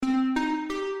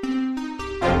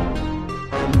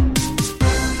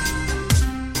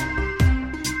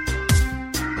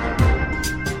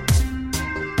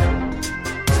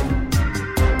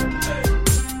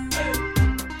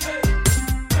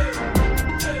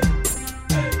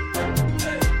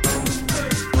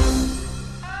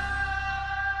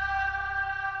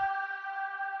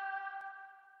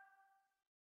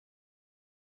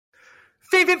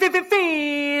Fan.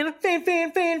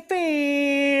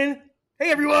 Hey,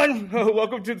 everyone.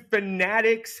 Welcome to the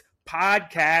Fanatics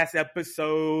Podcast,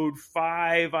 episode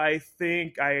 5, I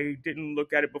think. I didn't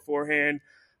look at it beforehand.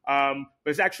 But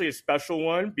it's actually a special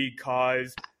one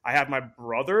because I have my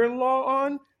brother-in-law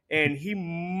on, and you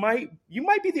might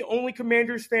be the only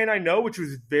Commanders fan I know, which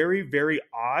was very, very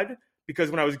odd because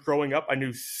when I was growing up, I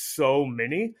knew so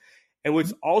many. And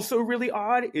what's also really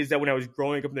odd is that when I was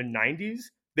growing up in the 90s,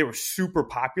 they were super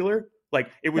popular. Like,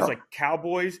 it was like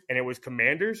Cowboys and it was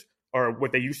Commanders, or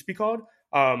what they used to be called.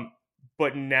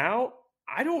 But now,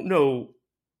 I don't know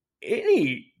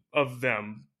any of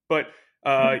them. But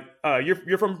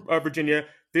you're from Virginia.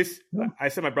 I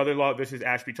said my brother-in-law, this is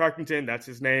Ashby Tarkington. That's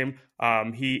his name.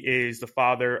 He is the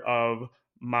father of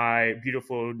my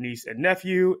beautiful niece and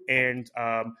nephew, and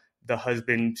the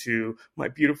husband to my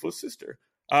beautiful sister.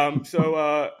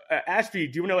 So Ashby,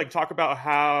 do you want to talk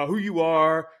about who you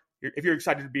are? If you're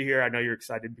excited to be here, I know you're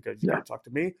excited because you got to talk to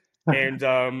me, and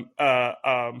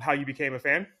how you became a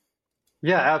fan.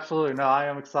 Yeah, absolutely. No, I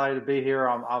am excited to be here.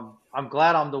 I'm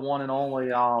glad I'm the one and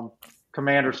only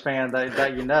Commanders fan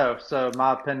that you know. So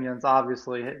my opinions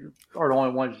obviously are the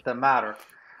only ones that matter.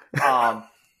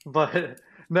 But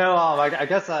no, I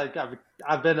guess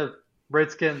I've been a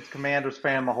Redskins Commanders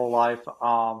fan my whole life.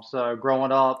 So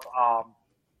growing up,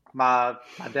 my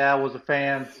dad was a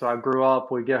fan, so I grew up.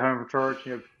 We'd get home from church,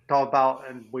 talk about,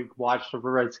 and we watched the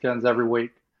Redskins every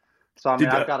week. So I've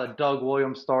got a Doug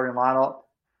Williams starting lineup.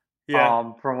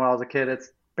 Yeah. From when I was a kid.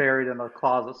 It's buried in a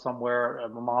closet somewhere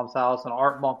at my mom's house, and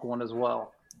Art Monk one as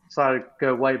well. So I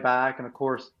go way back, and of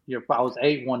course, I was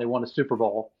 8 when they won the Super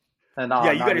Bowl. And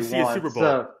you got to see a Super Bowl.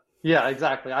 So, yeah,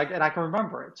 exactly. I can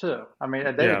remember it too. I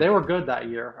mean, they were good that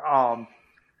year. And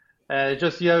it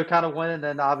just kind of went, and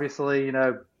then obviously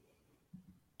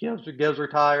Gibbs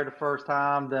retired the first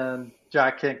time, then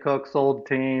Jack Kent Cooke sold the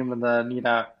team, and then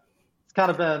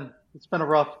it's been a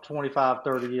rough 25,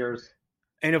 30 years.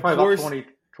 And of Probably course, about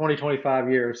 20,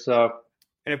 25 years. So,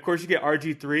 and of course, you get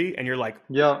RG3, and you're like,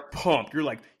 pumped. You're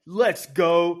like, let's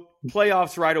go,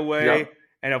 playoffs right away. Yep.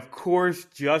 And of course,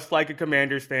 just like a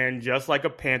Commanders fan, just like a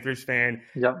Panthers fan,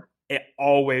 it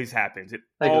always happens. It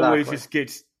always just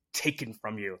gets taken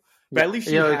from you. But at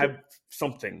least you have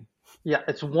something. Yeah,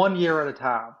 it's 1 year at a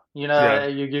time. You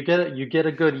get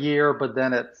a good year, but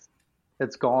then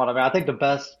it's gone. I mean, I think the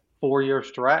best 4-year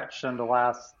stretch in the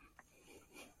last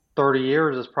 30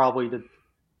 years is probably the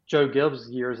Joe Gibbs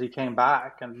years he came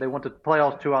back, and they went to the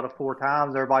playoffs 2 out of 4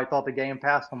 times. Everybody thought the game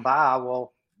passed them by.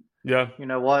 Well, you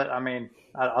know what? I mean,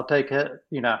 I'll take it.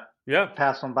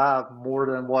 Pass them by more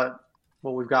than what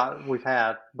we've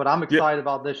had. But I'm excited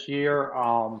about this year.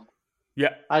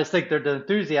 I just think the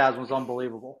enthusiasm is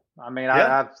unbelievable. I mean,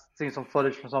 I've seen some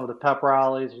footage from some of the pep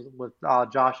rallies with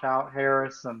Josh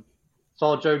Harris, and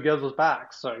saw Joe Gibbs was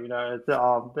back. So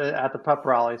at the pep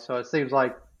rally. So it seems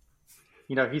like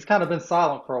he's kind of been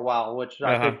silent for a while, which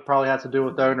I think probably has to do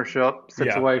with the ownership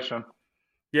situation.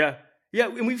 Yeah,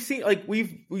 and we've seen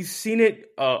we've seen it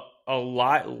a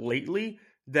lot lately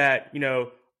that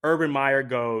Urban Meyer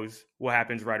goes, what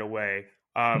happens right away?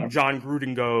 John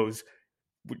Gruden goes.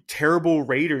 Terrible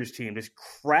Raiders team, this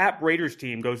crap Raiders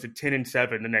team goes to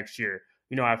 10-7 the next year.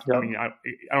 I don't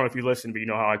know if you listen, but you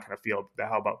know how I kind of feel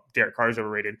about Derek Carr's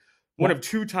overrated. One of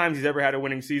 2 times he's ever had a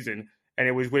winning season, and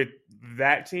it was with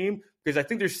that team, because I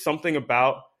think there's something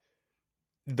about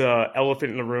the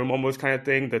elephant in the room almost kind of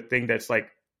thing, the thing that's like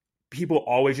people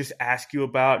always just ask you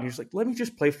about, and you're just like, let me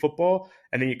just play football,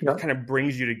 and then it kind of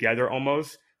brings you together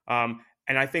almost. And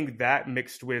I think that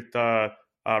mixed with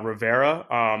Rivera,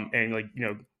 and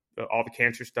all the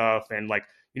cancer stuff, and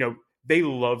they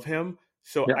love him.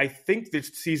 So I think this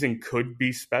season could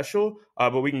be special,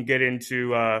 but we can get into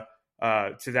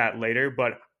to that later.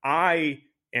 But I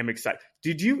am excited.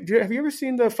 Have you ever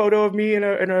seen the photo of me in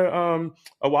a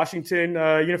Washington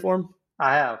uniform?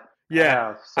 I have.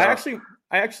 Yeah, so.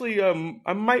 I actually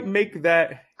I might make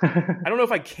that. I don't know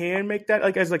if I can make that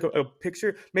as a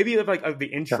picture. Maybe of the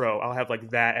intro, I'll have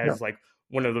that as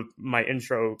one of my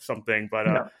intro something, but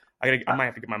I might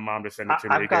have to get my mom to send it to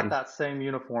me. I've got that same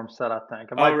uniform set, I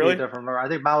think. It might be a different. I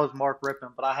think mine was Mark Rippon,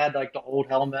 but I had the old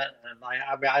helmet, and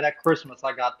at Christmas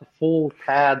I got the full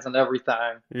pads and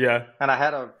everything. Yeah. And I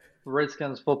had a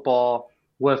Redskins football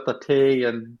with the tee,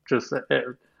 and just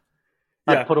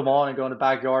I'd put them on and go in the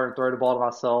backyard and throw the ball to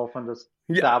myself and just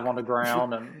dive on the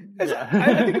ground. And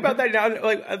I think about that now.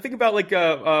 I think about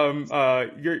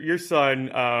your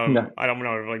son. I don't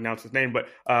know to announce his name, but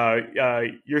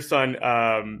your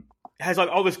son has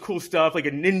all this cool stuff, like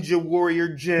a Ninja Warrior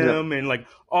gym and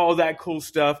all that cool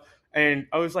stuff. And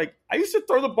I was like, I used to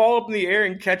throw the ball up in the air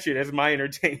and catch it as my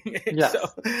entertainment. Yes, so,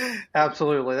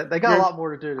 absolutely. They got a lot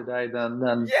more to do today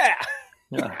than yeah.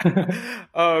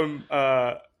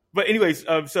 But anyways,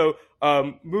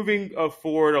 moving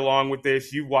forward along with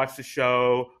this, you watch the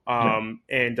show, and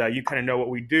you kind of know what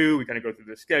we do. We kind of go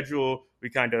through the schedule. We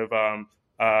kind of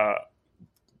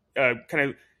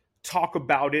talk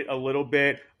about it a little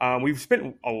bit. We've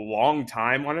spent a long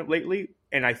time on it lately,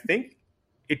 and I think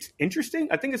it's interesting.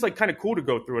 I think it's like kind of cool to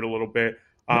go through it a little bit,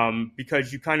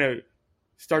 because you kind of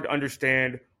start to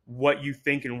understand what you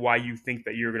think and why you think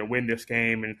that you're going to win this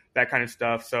game and that kind of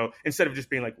stuff. So instead of just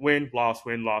being like win, loss,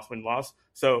 win, loss, win, loss.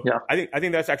 So I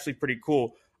think that's actually pretty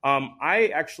cool.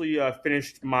 I actually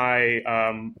finished my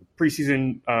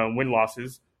preseason win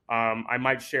losses. I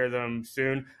might share them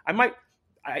soon.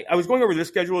 I was going over this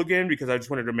schedule again because I just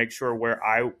wanted to make sure where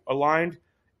I aligned,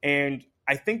 and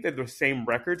I think that the same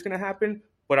record's going to happen,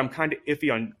 but I'm kind of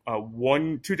iffy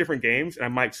on 2 different games, and I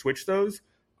might switch those.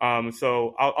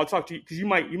 So I'll talk to you because you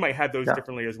might have those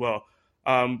differently as well.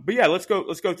 But yeah, let's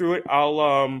go through it.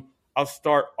 I'll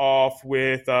start off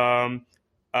with the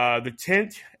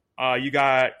 10th. You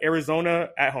got Arizona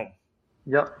at home.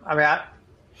 Yep. I mean,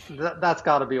 that's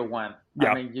got to be a win. Yeah.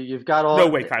 I mean, you've got all. No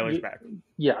way Kyler's back.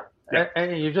 Yeah.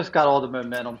 And you've just got all the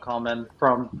momentum coming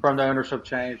from the ownership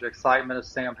change, the excitement of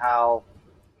Sam Howell.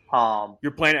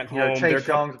 You're playing at home. Chase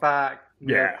Young's back.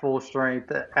 Yeah. Full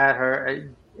strength at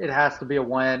her. It has to be a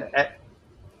win.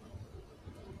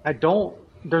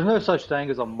 There's no such thing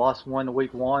as a must win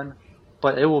week 1,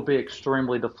 but it will be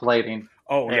extremely deflating.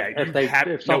 Oh yeah,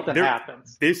 if something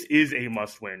happens. This is a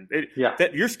must win.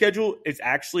 That your schedule is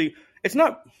actually it's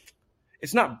not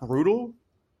brutal.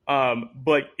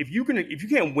 But if you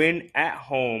can't win at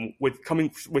home with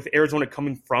Arizona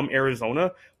coming from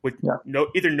Arizona with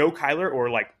either no Kyler or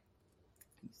like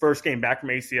first game back from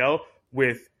ACL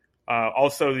with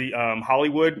also the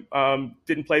Hollywood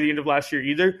didn't play the end of last year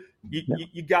either.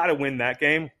 You got to win that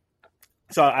game.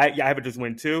 So I have it just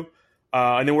win too,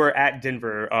 and then we're at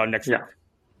Denver next week.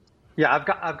 Yeah,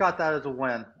 I've got that as a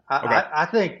win. I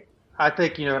think I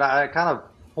kind of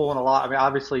pulling a lot. I mean,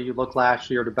 obviously you look last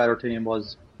year, the better team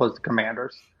was the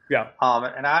Commanders. Yeah.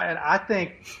 And I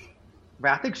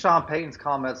think Sean Payton's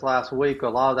comments last week, a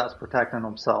lot of that's protecting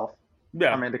himself.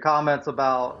 Yeah. I mean, the comments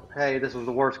about, hey, this was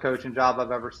the worst coaching job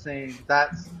I've ever seen.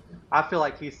 I feel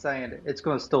like he's saying it's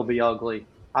going to still be ugly.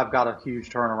 I've got a huge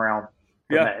turnaround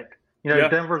to make.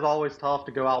 Denver's always tough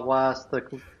to go out west,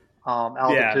 the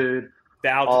altitude,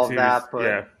 all of that.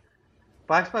 But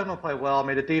I expect them to play well. I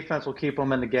mean, the defense will keep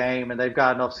them in the game, and they've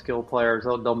got enough skill players.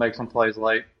 They'll make some plays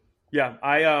late. Yeah,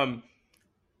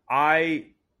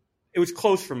 it was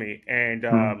close for me, and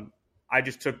I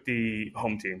just took the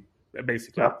home team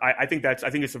basically. Yeah. I think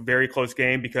it's a very close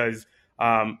game because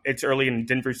it's early in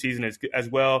Denver season as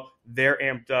well. They're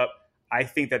amped up. I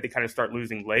think that they kind of start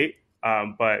losing late,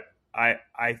 but I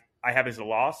have it as a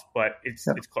loss, but it's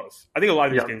close. I think a lot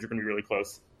of these games are going to be really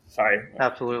close. Sorry.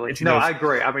 Absolutely. No, I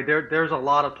agree. I mean, there's a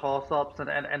lot of toss-ups,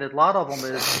 and a lot of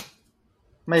them is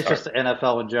it's just the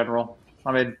NFL in general.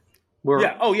 I mean, we're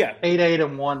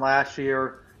 8-8-1 last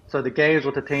year. So the games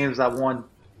with the teams that won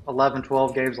 11,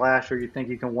 12 games last year, you think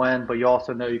you can win, but you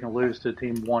also know you can lose to a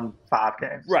team who won 5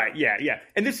 games. Right. Yeah. Yeah.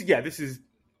 And this is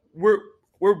we're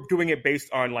doing it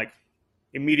based on like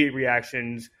immediate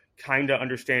reactions, kind of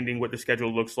understanding what the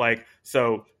schedule looks like.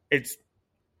 So it's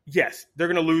they're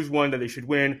going to lose one that they should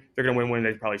win. They're going to win one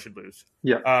they probably should lose.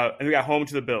 Yeah. And we got home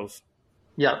to the Bills.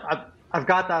 Yeah, I've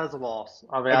got that as a loss.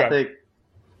 I mean, okay.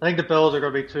 I think the Bills are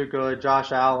going to be too good.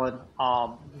 Josh Allen.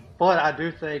 But I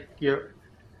do think if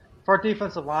our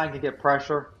defensive line can get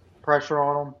pressure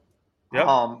on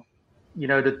them.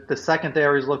 Yep. The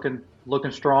secondary is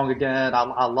looking strong again.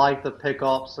 I like the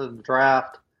pickups in the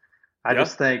draft. I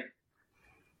think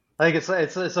it's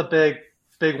a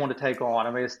big one to take on.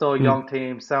 I mean, it's still a young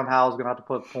team. Somehow is going to have to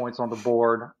put points on the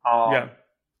board. And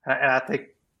I think,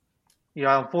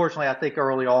 unfortunately, I think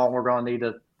early on we're going to need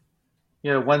to,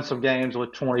 win some games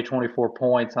with 20, 24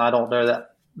 points. And I don't know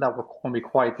that we're going to be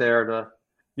quite there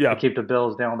to keep the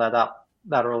Bills down that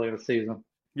early in the season.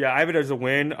 Yeah, I have it as a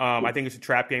win. I think it's a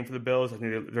trap game for the Bills. I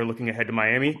think they're looking ahead to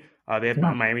Miami. They have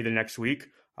Miami the next week.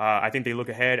 I think they look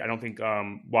ahead. I don't think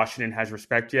Washington has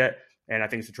respect yet, and I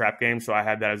think it's a trap game. So I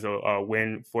have that as a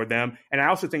win for them. And I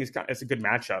also think it's a good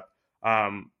matchup.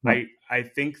 I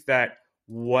think that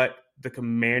what the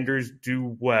Commanders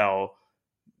do well,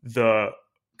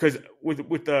 because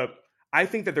I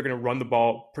think that they're going to run the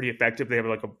ball pretty effective. They have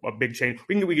like a big change.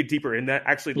 We can get deeper in that.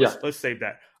 Actually, let's save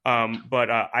that. But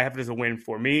I have it as a win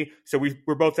for me. So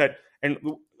we're both at, and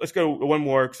let's go one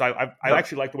more because I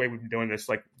actually like the way we've been doing this,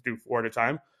 like do 4 at a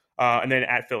time. and then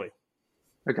at Philly.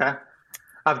 Okay.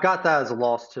 I've got that as a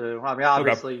loss too. I mean,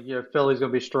 obviously, Philly's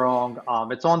going to be strong.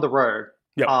 It's on the road.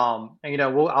 Yep. And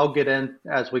I'll get in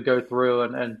as we go through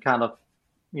and kind of,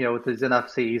 with these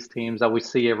NFC East teams that we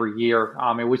see every year.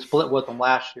 I mean, we split with them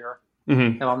last year.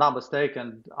 Mm-hmm. If I'm not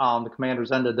mistaken, the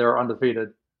Commanders ended. They were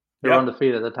undefeated. They were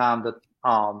undefeated at the time that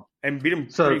and beat them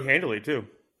pretty handily too.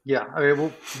 Yeah, I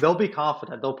mean, they'll be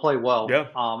confident. They'll play well. Yeah.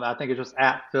 I think it's just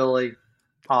at Philly.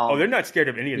 They're not scared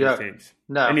of any of these teams.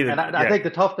 No, I think the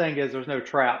tough thing is there's no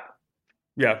trap.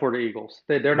 Yeah. For the Eagles,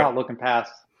 they're not looking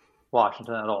past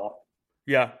Washington at all.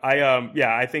 Yeah,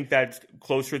 I think that's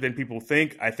closer than people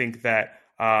think. I think that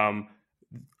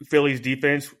Philly's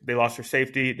defense, they lost their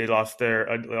safety, they lost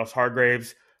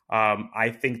Hargraves. I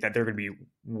think that they're going to be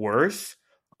worse.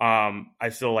 I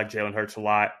still like Jalen Hurts a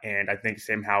lot, and I think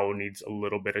Sam Howell needs a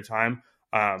little bit of time.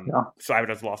 So I have it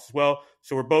as a loss as well.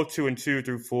 So we're both 2-2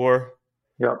 through 4.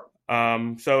 Yep.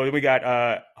 So then we got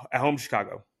at home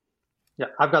Chicago. Yeah,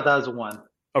 I've got that as a win.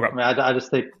 Okay. I mean, I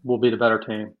just think we'll be the better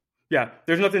team. Yeah,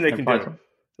 there's nothing they can do.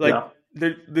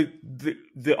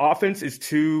 The offense is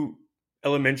too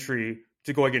elementary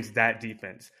to go against that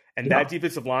defense. And that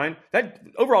defensive line, that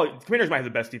overall, the Commanders might have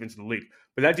the best defense in the league.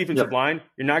 But that defensive line,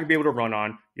 you're not going to be able to run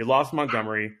on. You lost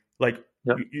Montgomery. You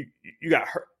got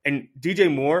hurt. And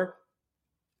DJ Moore,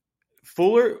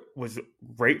 Fuller was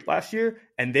great last year.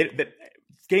 And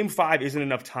Game 5 isn't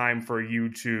enough time for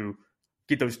you to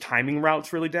get those timing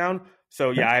routes really down.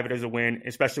 So, I have it as a win,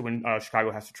 especially when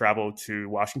Chicago has to travel to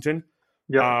Washington.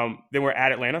 Yeah. Then we're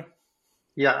at Atlanta.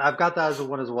 Yeah, I've got that as a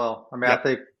win as well. I mean, I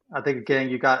think again,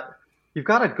 you've got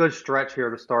a good stretch here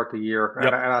to start the year,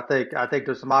 and I think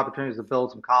there's some opportunities to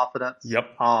build some confidence. Yep.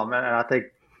 And I think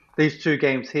these 2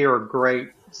 games here are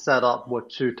great setup with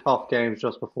 2 tough games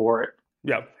just before it.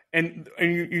 Yeah, and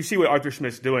you see what Arthur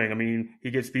Smith's doing. I mean, he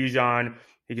gets Bijan,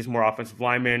 he gets more offensive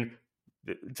linemen.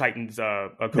 The Titans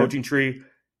a coaching tree.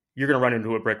 You're going to run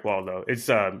into a brick wall, though.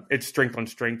 It's strength on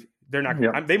strength. They're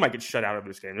not. They might get shut out of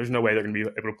this game. There's no way they're going to be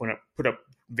able to put up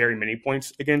very many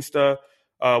points against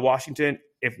Washington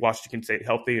if Washington can stay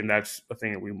healthy, and that's a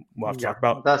thing that we'll have to talk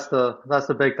about. That's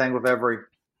the big thing with every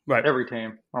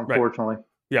team, unfortunately.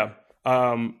 Right.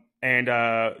 Yeah. And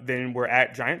then we're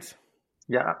at Giants.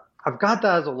 Yeah, I've got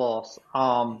that as a loss.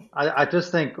 I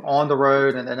just think on the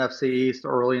road and NFC East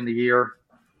early in the year,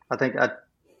 I think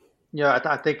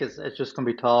it's just going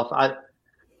to be tough.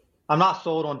 I'm not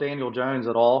sold on Daniel Jones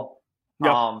at all.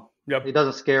 He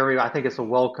doesn't scare me. I think it's a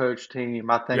well-coached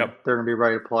team. I think they're going to be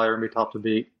ready to play. They're going to be tough to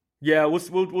beat. Yeah,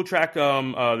 we'll track the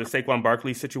Saquon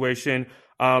Barkley situation.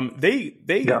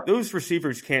 Those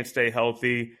receivers can't stay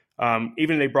healthy.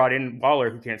 Even they brought in Waller,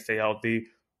 who can't stay healthy.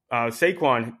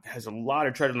 Saquon has a lot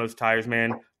of tread on those tires,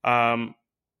 man.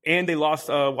 And they lost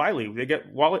Wiley. They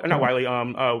get Wiley, not Wiley.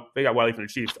 They got Wiley from the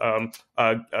Chiefs.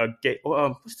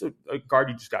 What's the guard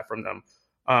you just got from them?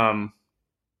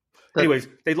 Anyways,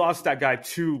 they lost that guy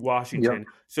to Washington. Yep.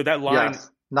 So that line it's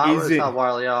not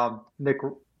Wiley.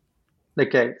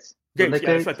 Nick Gates. Gates.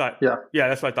 That's what I thought. Yeah,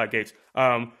 that's what I thought. Gates.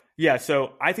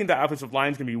 So I think that offensive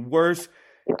line is going to be worse.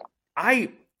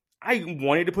 I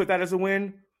wanted to put that as a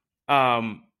win,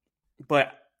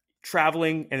 but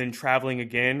traveling and then traveling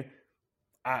again,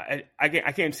 I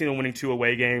can't see them winning 2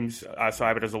 away games. So I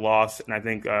have it as a loss, and I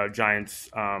think Giants.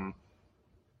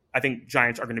 I think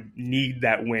Giants are going to need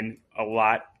that win a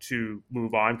lot to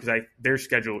move on because their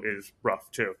schedule is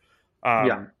rough too. So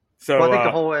I think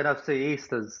the whole NFC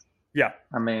East is. Yeah.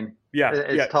 I mean,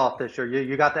 it's tough this year.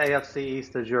 You got the AFC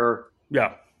East as your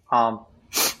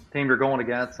team you're going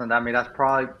against, and I mean that's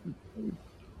probably.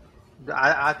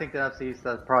 I think the NFC East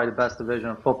is probably the best division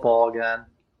of football again.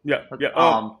 Yeah.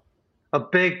 A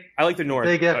big. I like the North,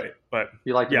 but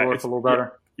you like the North a little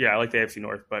better. Yeah, I like the AFC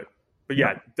North, but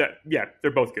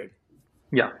they're both good.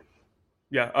 Yeah.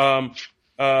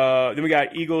 Then we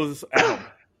got Eagles at home.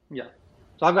 Yeah.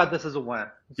 So I've got this as a win.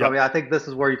 So I mean, I think this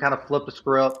is where you kind of flip the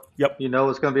script. Yep. You know,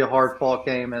 it's going to be a hard fought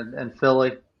game in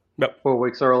Philly. 4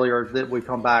 weeks earlier, that we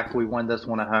come back, we win this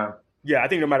one at home. Yeah, I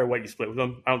think no matter what, you split with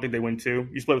them. I don't think they win 2.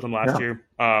 You split with them last year.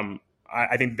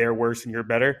 I think they're worse and you're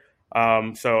better.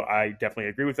 So I definitely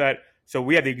agree with that. So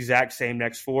we have the exact same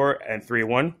next 4 and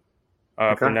 3-1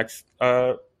 for the next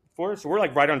 4. So we're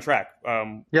like right on track. I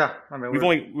mean, we've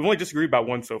only disagreed about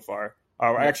 1 so far.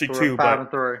 Actually 2, 5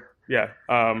 and 3. Yeah.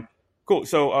 Cool.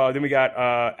 So then we got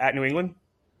at New England.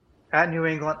 At New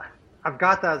England, I've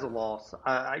got that as a loss.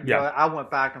 I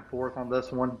went back and forth on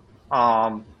this one.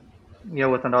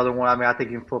 With another one, I mean, I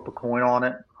think you can flip a coin on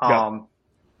it. I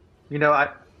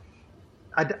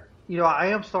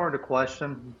am starting to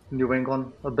question New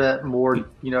England a bit more.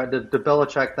 The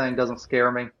Belichick thing doesn't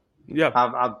scare me.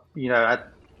 Yeah.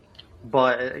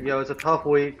 But it's a tough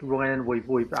week when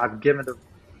I've given the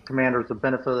Commanders the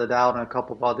benefit of the doubt in a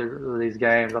couple of other of these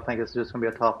games. I think it's just going to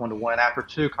be a tough one to win after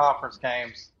two conference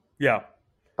games Yeah.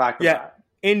 back to Yeah. back.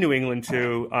 In New England,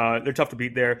 too. They're tough to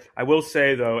beat there. I will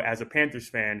say, though, as a Panthers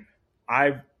fan,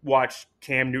 I've watched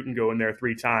Cam Newton go in there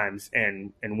 3 times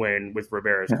and win with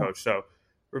Rivera's coach. So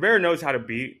Rivera knows how to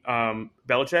beat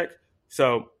Belichick.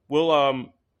 So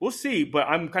we'll see. But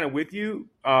I'm kind of with you.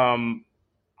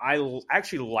 I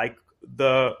actually like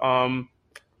the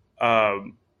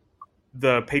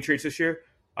Patriots this year.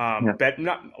 Bet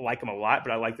not like them a lot,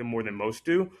 but I like them more than most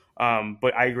do.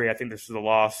 But I agree. I think this is a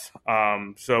loss.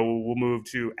 So we'll move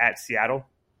to at Seattle.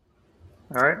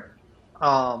 All right.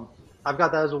 I've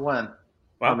got that as a win.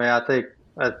 Wow. I mean, I think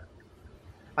it's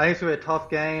going to be a tough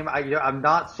game. I'm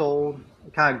not sold.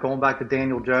 Kind of going back to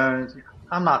Daniel Jones,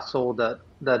 I'm not sold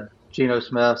that Geno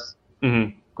Smith's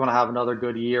going to have another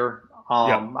good year.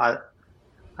 I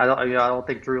don't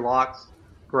think Drew Lock's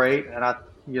great, and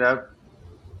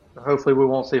hopefully we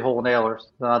won't see whole nailers.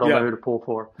 I don't know who to pull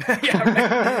for.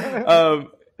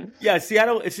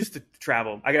 Seattle, it's just the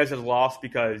travel. I guess it's a loss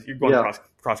because you're going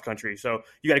cross country. So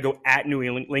you got to go at New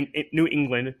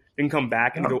England, then come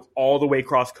back and go all the way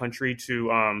cross country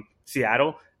to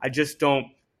Seattle. It's just going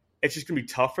to be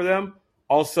tough for them.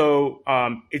 Also,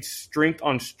 it's strength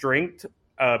on strength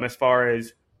as far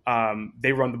as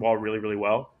they run the ball really, really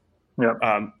well.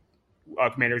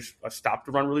 Commanders stopped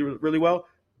to run really, really well,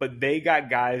 but they got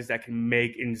guys that can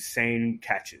make insane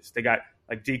catches. They got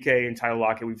like DK and Tyler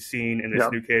Lockett we've seen, and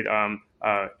this new kid,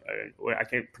 I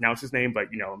can't pronounce his name,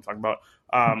 but you know what I'm talking about.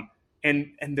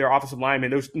 And their offensive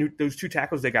linemen, those 2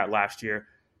 tackles they got last year.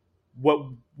 What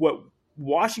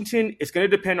Washington, it's going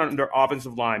to depend on their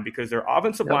offensive line because their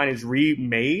offensive line is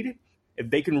remade. If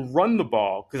they can run the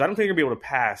ball, because I don't think they're going to be able to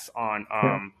pass on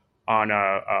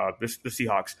the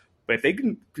Seahawks, but if they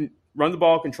can run the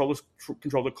ball, control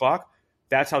the clock,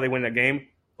 that's how they win that game.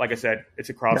 Like I said, it's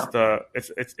across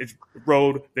it's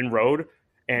road then road,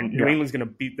 and New England's going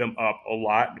to beat them up a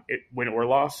lot, win or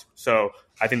loss. So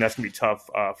I think that's going to be tough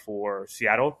for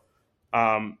Seattle.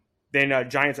 Then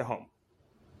Giants at home.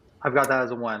 I've got that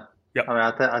as a win. Yep. I mean,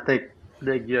 I think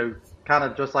that, kind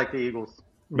of just like the Eagles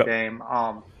game.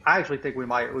 I actually think we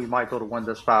might be able to win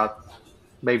this by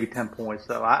maybe 10 points.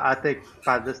 So I think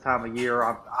by this time of year,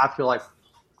 I feel like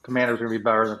Commanders are going to be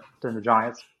better than the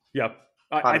Giants. Yep.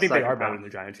 I think they are better than the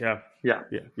Giants. Yeah.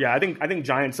 I think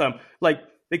Giants.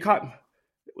 They caught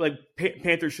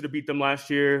Panthers should have beat them last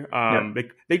year.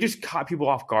 They just caught people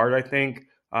off guard. I think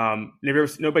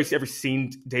nobody's ever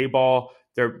seen Dayball.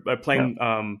 They're playing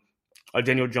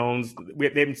Daniel Jones. They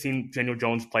haven't seen Daniel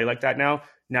Jones play like that now.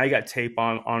 Now you got tape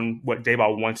on what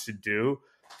Dayball wants to do.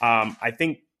 I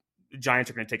think the Giants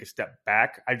are going to take a step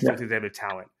back. I just don't think they have the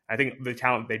talent. I think the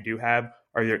talent they do have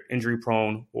are either injury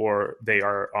prone or they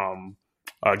are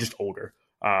just older.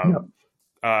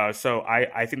 So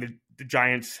I think the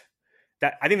Giants,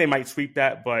 I think they might sweep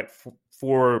that, but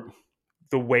for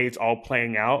the way it's all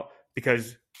playing out,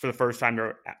 because for the first time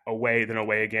they're away, then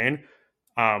away again,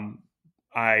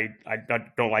 I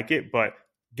don't like it. But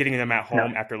getting them at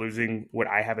home after losing what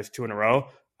I have as 2 in a row,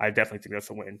 I definitely think that's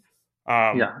a win.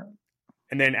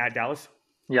 And then at Dallas.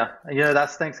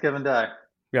 That's Thanksgiving Day.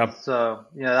 So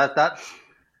that's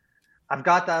I've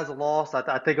got that as a loss. I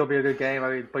think it'll be a good game. I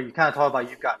mean, but you kind of talk about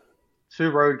you've got 2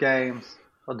 road games,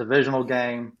 a divisional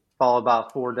game, followed by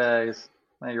 4 days,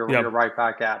 and you're right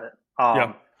back at it.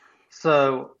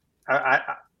 So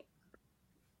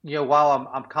while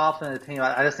I'm confident in the team,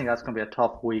 I just think that's going to be a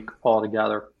tough week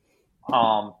altogether.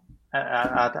 I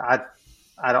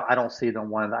don't see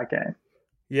them winning that game.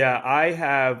 Yeah, I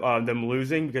have them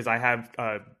losing because I have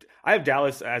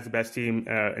Dallas as the best team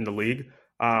in the league.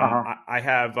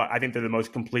 I think they're the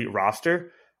most complete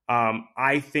roster.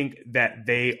 I think that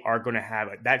they are going to have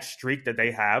that streak that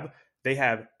they have. They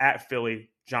have at Philly,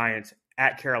 Giants,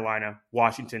 at Carolina,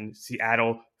 Washington,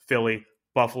 Seattle, Philly,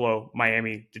 Buffalo,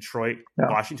 Miami, Detroit,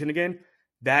 Washington again.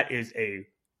 That is a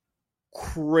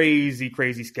crazy,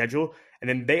 crazy schedule. And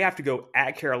then they have to go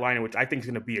at Carolina, which I think is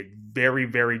going to be a very,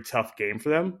 very tough game for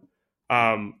them.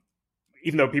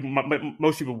 Even though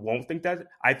most people won't think that,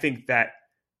 I think that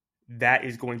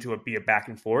is going to be a back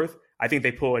and forth. I think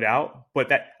they pull it out,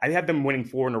 but I have them winning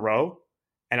 4 in a row,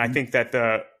 and I think that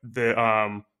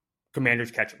the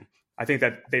Commanders catch them. I think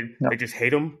that they just hate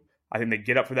them. I think they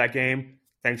get up for that game,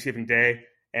 Thanksgiving Day,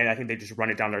 and I think they just run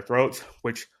it down their throats,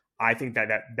 which I think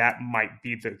that might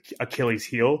be the Achilles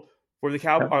heel for the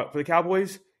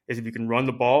Cowboys, is if you can run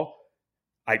the ball.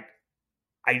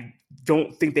 I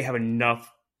don't think they have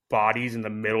enough bodies in the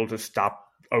middle to stop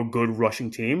a good rushing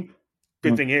team.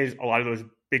 Good thing is a lot of those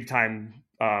big time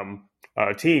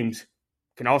teams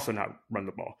can also not run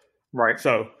the ball. Right.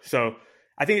 So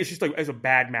I think it's just like as a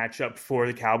bad matchup for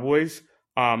the Cowboys,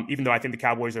 even though I think the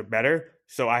Cowboys are better.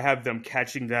 So I have them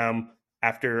catching them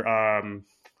after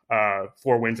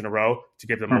 4 wins in a row to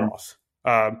give them a loss.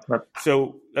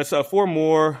 So that's 4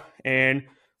 more, and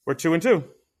we're 2-2.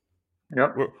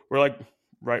 Yep. We're like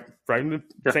right in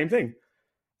the same thing.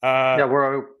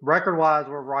 We're record-wise,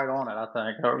 we're right on it, I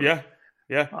think.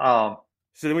 Yeah.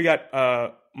 So then we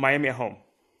got Miami at home.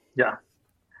 Yeah.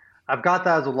 I've got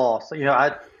that as a loss. You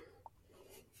know,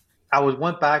 I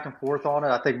went back and forth on it.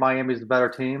 I think Miami's the better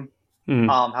team.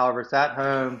 However, it's at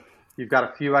home. You've got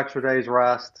a few extra days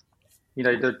rest. You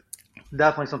know, there's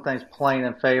definitely some things playing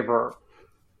in favor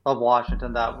of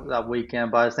Washington that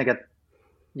weekend. But I just think at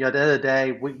the end of the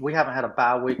day, we haven't had a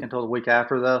bye week until the week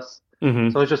after this.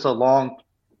 So it's just a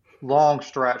long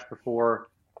stretch before.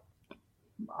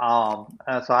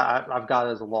 And so I've got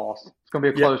it as a loss. It's going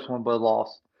to be a close one, but a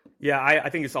loss. Yeah, I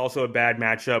think it's also a bad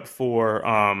matchup for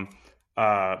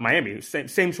Miami.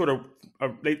 Same sort of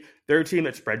they're a team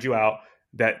that spreads you out.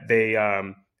 That they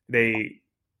have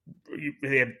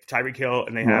Tyreek Hill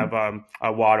and they have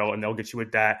Waddle, and they'll get you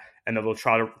with that, and they'll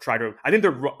try to. I think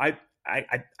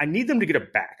I need them to get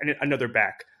another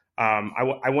back.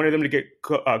 I wanted them to get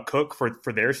Cook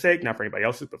for their sake, not for anybody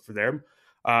else's, but for them.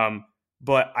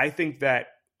 But I think that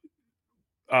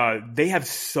they have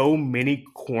so many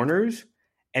corners,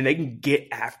 and they can get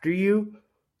after you.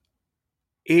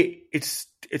 It's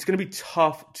going to be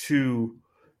tough to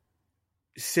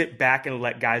sit back and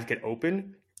let guys get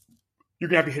open. You're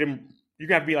going to have to hit them. You're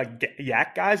going to have to be like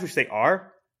yak guys, which they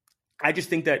are. I just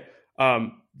think that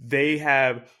they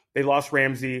lost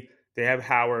Ramsey. They have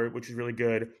Howard, which is really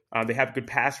good. They have good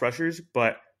pass rushers,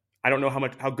 but I don't know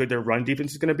how good their run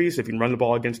defense is going to be. So if you can run the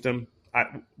ball against them,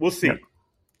 we'll see.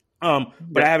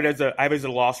 But I have it as a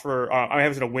loss for. I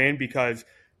have it as a win because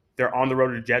they're on the road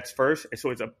to the Jets first, and so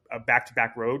it's a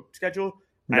back-to-back road schedule.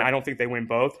 And I don't think they win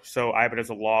both, so I have it as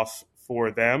a loss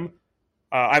for them.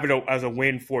 I have it as a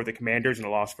win for the Commanders and a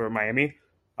loss for Miami.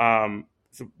 So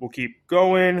we'll keep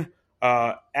going.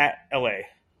 At LA,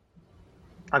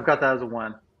 I've got that as a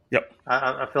win. Yep.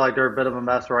 I feel like they're a bit of a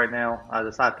mess right now. I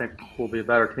think we'll be a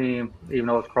better team, even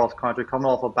though it's cross country. Coming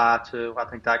off a bye too, I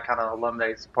think that kind of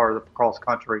eliminates part of the cross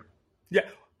country. Yeah,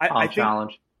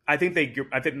 challenge. I think they get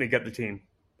the team.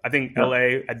 I think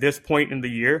LA at this point in the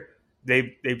year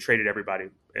they've traded everybody.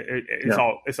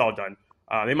 It's all done.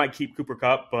 They might keep Cooper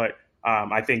Kupp, but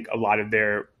I think a lot of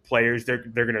their players they're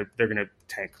gonna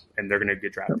tank and they're gonna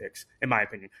get draft picks, in my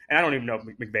opinion. And I don't even know if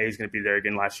McVay is gonna be there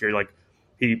again last year. Like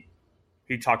he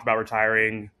talked about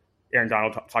retiring. Aaron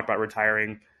Donald talked about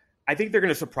retiring. I think they're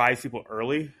gonna surprise people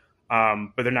early,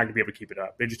 but they're not gonna be able to keep it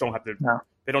up. They just don't have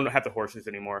They don't have the horses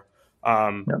anymore.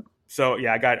 So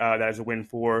yeah, I got that as a win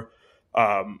for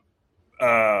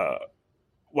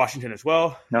Washington as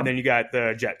well. And then you got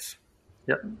the Jets.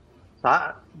 Yep.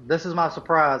 So this is my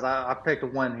surprise. I picked a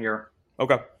win here.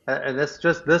 Okay. And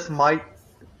this might,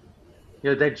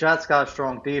 the Jets got a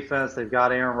strong defense. They've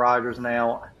got Aaron Rodgers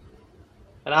now.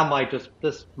 And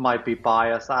this might be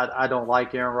biased. I don't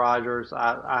like Aaron Rodgers.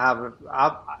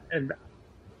 And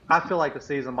I feel like the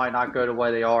season might not go the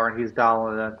way they are, and he's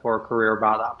dialing it in for a career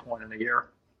by that point in the year.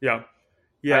 Yeah.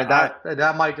 Yeah.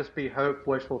 That might just be hope,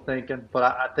 wishful thinking, but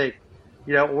I think,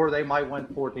 or they might win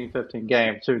 14, 15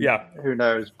 games. Who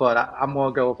knows? But I'm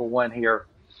going to go with a win here.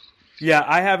 Yeah,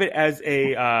 I have it as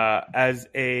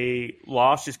a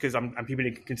loss just because I'm keeping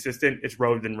it consistent. It's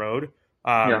road than road.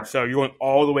 So you're going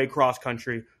all the way cross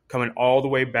country, coming all the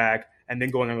way back, and then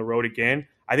going on the road again.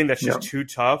 I think that's just too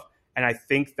tough, and I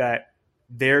think that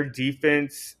their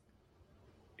defense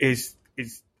is.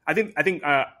 I think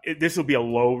this will be a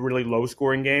really low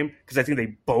scoring game because I think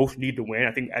they both need to win.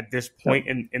 I think at this point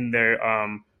in their,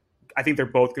 I think they're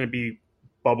both going to be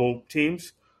bubble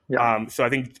teams. Yeah. So I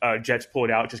think Jets pull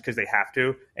it out just because they have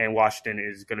to, and Washington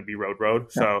is going to be road. Yeah.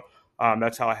 So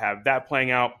that's how I have that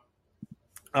playing out.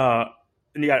 And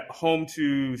you got home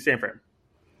to San Fran.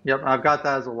 Yep, I've got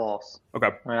that as a loss. Okay.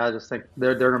 I just think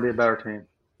they're going to be a better team.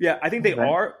 Yeah, I think they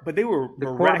are, but they were the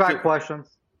quarterback questions.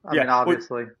 I mean,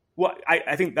 obviously. Well,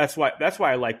 I think that's why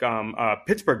I like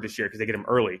Pittsburgh this year because they get him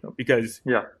early. Because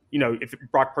if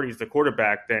Brock Purdy is the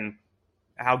quarterback, then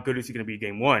how good is he going to be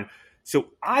game one? So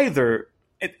either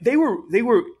they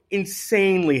were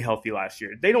insanely healthy last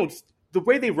year. The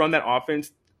way they run that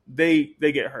offense, they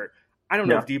get hurt. I don't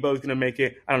know if Debo's going to make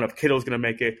it. I don't know if Kittle's going to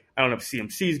make it. I don't know if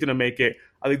CMC is going to make it.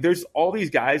 I think there's all these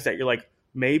guys that you're like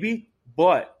maybe,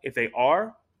 but if they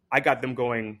are, I got them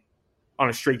going on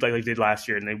a streak like they did last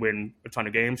year, and they win a ton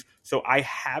of games. So I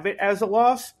have it as a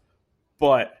loss,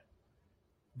 but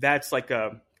that's like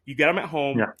a You get them at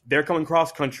home. Yeah. They're coming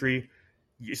cross country.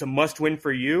 It's a must win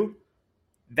for you.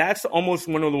 That's almost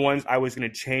one of the ones I was going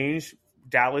to change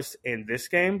Dallas in this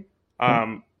game.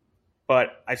 But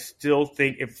I still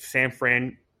think if San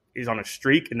Fran is on a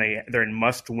streak and they're in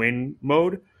must-win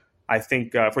mode, I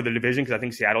think for the division, because I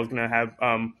think Seattle's going to have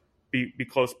be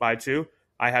close by too.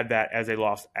 I had that as a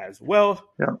loss as well.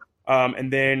 Yeah.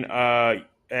 And then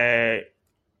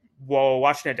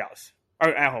Washington at Dallas, or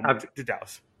at home to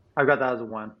Dallas. I've got that as a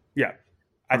win. Yeah,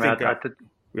 I think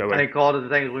all of the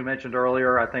things we mentioned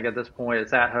earlier. I think at this point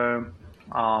it's at home,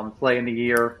 late in the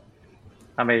year.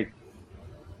 I mean,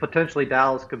 potentially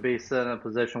Dallas could be sitting in a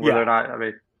position where they're not. I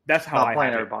mean, that's how not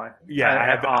playing everybody. Yeah, I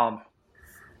have.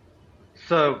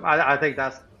 So I think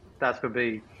that's going to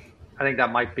be. I think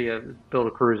that might be build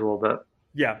a cruise a little bit.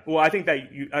 Yeah, well, I think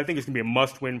it's going to be a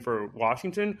must-win for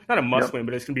Washington. Not a must-win,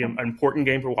 but it's going to be an important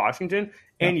game for Washington,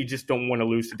 and you just don't want to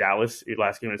lose to Dallas the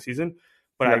last game of the season.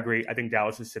 But I agree. I think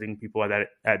Dallas is sitting people at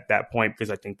that point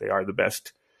because I think they are the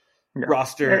best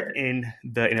roster in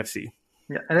the NFC.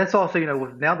 Yeah, and it's also,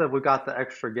 now that we've got the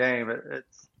extra game,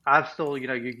 I've still,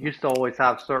 you used to always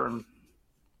have certain,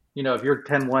 if you're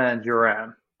 10 wins, you're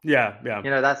in. Yeah.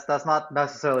 That's not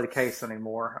necessarily the case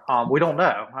anymore. We don't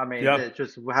know. I mean, it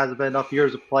just hasn't been enough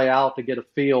years to play out to get a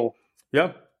feel.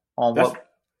 On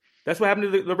that's what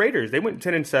happened to the Raiders. They went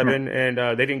 10-7 and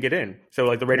they didn't get in. So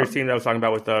like the Raiders team that I was talking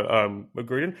about with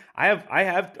Gruden, I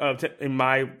have in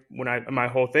my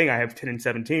whole thing, I have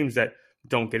 10-7 teams that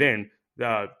don't get in.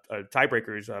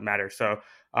 Tiebreakers matter. So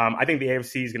I think the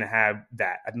AFC is going to have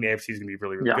that. I think the AFC is going to be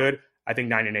really, really good. I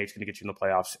think 9-8 is going to get you in the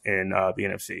playoffs in the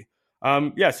NFC.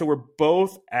 So we're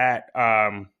both at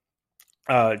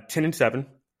 10-7,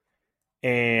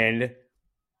 and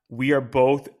we are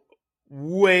both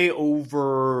way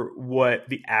over what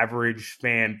the average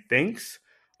fan thinks.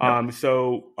 We'll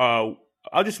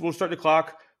start the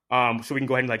clock so we can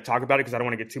go ahead and talk about it because I don't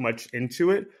want to get too much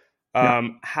into it.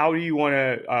 How do you want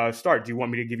to start? Do you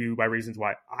want me to give you my reasons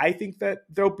why I think that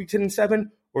they'll be 10-7,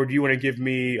 or do you want to give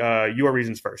me your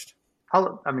reasons first?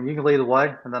 You can lead the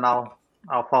way, and then I'll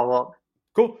follow up.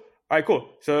 Cool. All right, cool.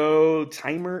 So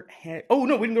timer. We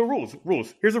didn't go rules.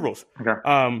 Here's the rules.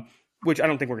 Okay. Which I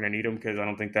don't think we're going to need them because I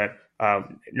don't think that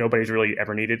nobody's really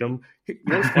ever needed them. You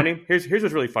know what's funny? Here's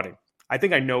what's really funny. I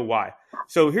think I know why.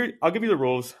 So here, I'll give you the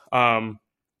rules. In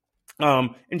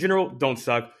general, don't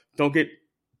suck. Don't get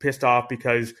pissed off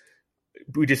because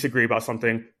we disagree about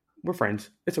something. We're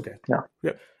friends. It's okay.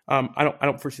 Yeah. I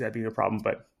don't foresee that being a problem,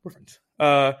 but we're friends.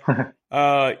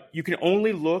 You can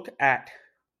only look at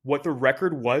what the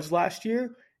record was last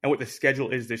year and what the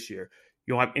schedule is this year.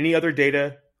 You don't have any other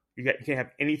data. You can't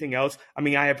have anything else. I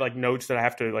mean, I have notes that I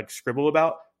have to scribble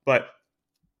about, but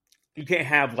you can't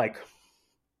have if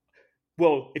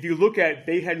you look at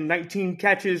they had 19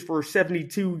 catches for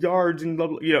 72 yards and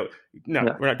we're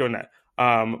not doing that.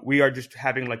 We are just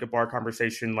having a bar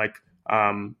conversation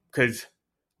because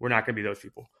we're not going to be those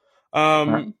people.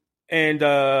 And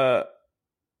you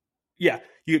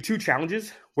get two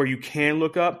challenges where you can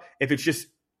look up if it's just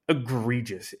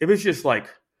egregious. If it's just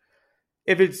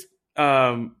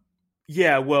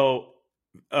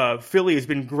Philly has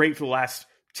been great for the last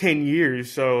 10 years.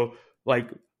 So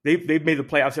they've made the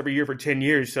playoffs every year for 10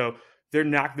 years. So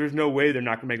there's no way they're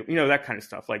not going to make it, that kind of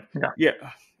stuff.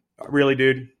 Really,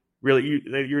 dude, really,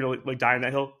 you're going to die on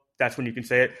that hill. That's when you can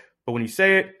say it. But when you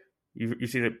say it, you've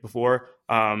seen it before.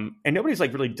 And nobody's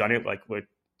really done it with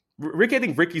Ricky. I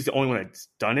think Ricky's the only one that's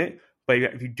done it. But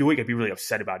if you do it, you got to be really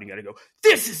upset about it. You got to go,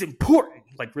 this is important.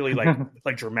 Really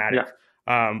dramatic. Yeah.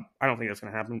 I don't think that's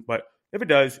going to happen. But if it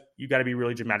does, you got to be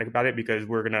really dramatic about it because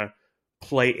we're going to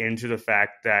play into the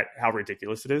fact that how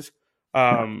ridiculous it is.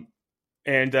 And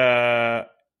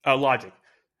logic.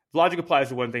 Logic applies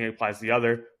to one thing, it applies to the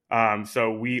other.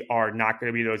 So we are not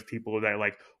going to be those people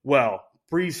that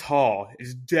Breece Hall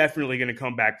is definitely going to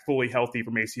come back fully healthy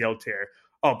from ACL tear.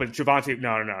 Oh, but Javonte, no.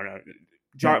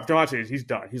 Javonte, he's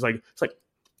done. It's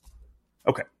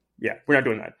okay. Yeah, we're not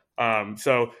doing that.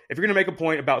 So if you're going to make a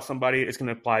point about somebody, it's going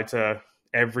to apply to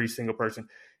every single person.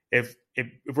 If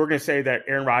we're going to say that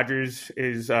Aaron Rodgers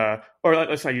is, or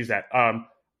let's not use that.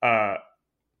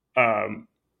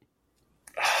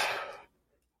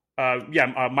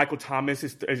 Michael Thomas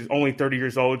is only 30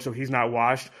 years old, so he's not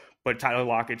washed. But Tyler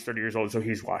Lockett's 30 years old, so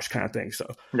he's washed, kind of thing.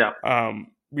 So we're not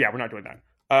doing that.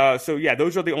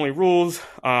 Those are the only rules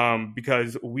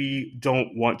because we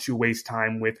don't want to waste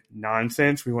time with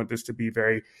nonsense. We want this to be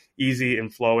very easy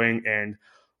and flowing and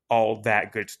all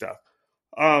that good stuff.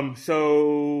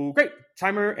 So great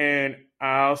timer, and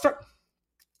I'll start.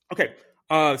 Okay.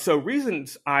 So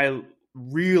reasons I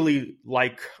really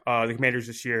like the Commanders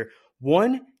this year.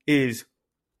 One is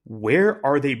where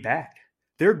are they bad?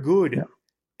 They're good Yeah.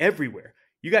 everywhere.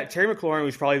 You got Terry McLaurin,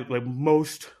 who's probably the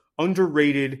most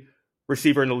underrated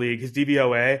receiver in the league. His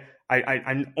DVOA,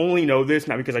 I only know this,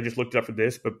 not because I just looked it up for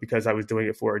this, but because I was doing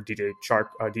it for a DJ Chark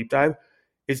deep dive,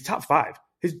 is top 5.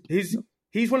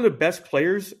 He's one of the best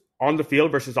players on the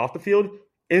field versus off the field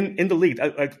in the league,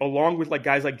 like along with like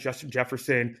guys like Justin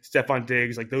Jefferson, Stephon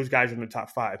Diggs, like those guys are in the top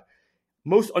 5.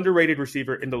 Most underrated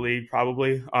receiver in the league,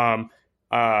 probably.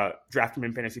 Draft him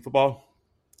in fantasy football.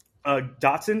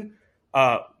 Dotson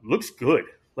looks good.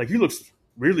 Like he looks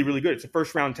really, really good. It's a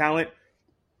first round talent.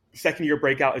 Second year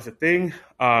breakout is a thing.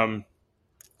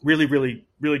 Really, really,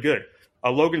 really good.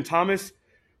 Logan Thomas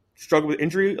struggled with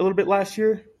injury a little bit last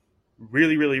year.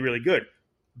 Really, really, really good.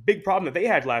 Big problem that they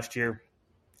had last year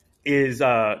is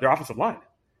their offensive line,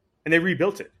 and they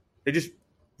rebuilt it. They just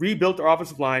rebuilt their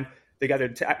offensive line. They got a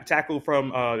tackle from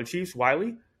the Chiefs,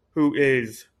 Wiley, who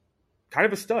is kind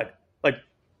of a stud. Like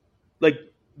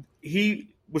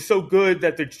he was so good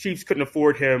that the Chiefs couldn't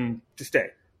afford him to stay,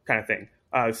 kind of thing.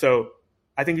 So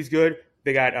I think he's good.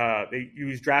 They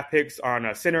used draft picks on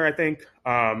a center, I think,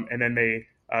 and then they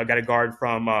got a guard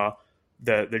from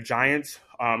the Giants,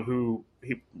 who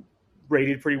he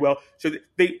rated pretty well. So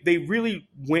they really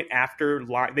went after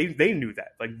line. They knew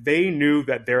that. Like they knew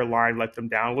that their line let them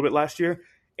down a little bit last year,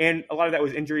 and a lot of that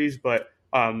was injuries. But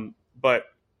that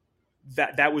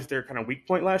was their kind of weak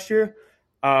point last year.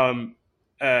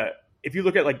 If you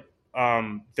look at like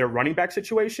their running back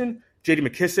situation, J.D.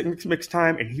 McKissick mixed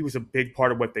time, and he was a big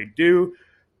part of what they do.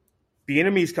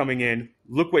 Bieniemy's coming in.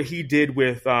 Look what he did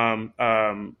with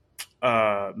McKinnon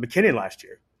last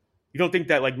year. You don't think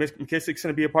that like McKissick's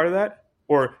going to be a part of that,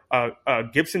 or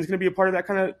Gibson's going to be a part of that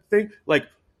kind of thing? Like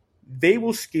they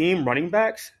will scheme running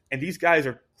backs, and these guys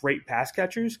are great pass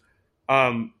catchers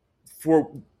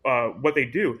for what they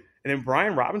do. And then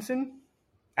Brian Robinson,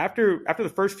 after the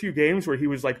first few games where he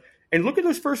was like, and look at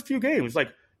those first few games, like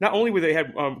not only were they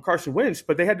had Carson Wentz,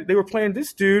 but they were playing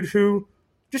this dude who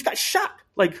just got shot.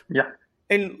 Like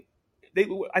and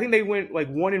I think they went like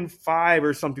 1-5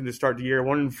 or something to start the year,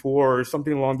 1-4 or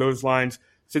something along those lines.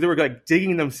 So they were like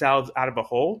digging themselves out of a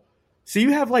hole. So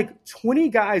you have like 20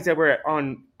 guys that were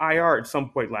on IR at some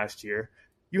point last year.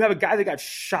 You have a guy that got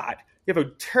shot. You have a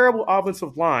terrible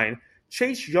offensive line.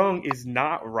 Chase Young is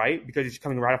not right because he's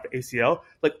coming right off the ACL.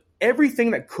 Like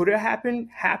everything that could have happened,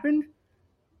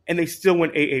 and they still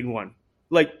went 8-1.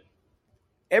 Like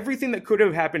everything that could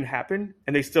have happened,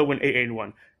 and they still went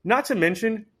 8-1. Not to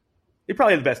mention, they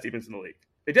probably have the best defense in the league.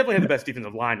 They definitely have the best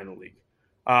defensive line in the league.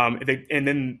 And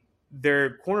then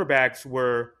their cornerbacks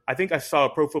were, I think I saw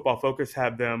Pro Football Focus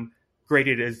have them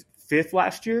graded as 5th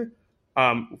last year.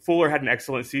 Fuller had an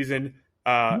excellent season,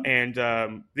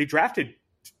 and they drafted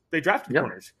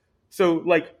corners. So,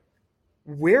 like,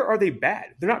 where are they bad?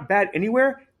 They're not bad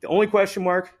anywhere. The only question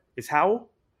mark is Howell.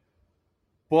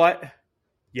 But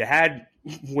you had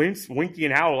Winky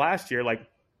and Howell last year. Like,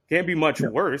 can't be much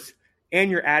worse. And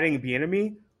you're adding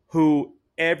Bieniemy, who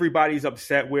everybody's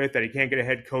upset with that he can't get a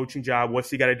head coaching job. What's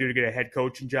he got to do to get a head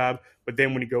coaching job? But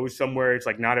then when he goes somewhere, it's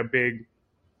like not a big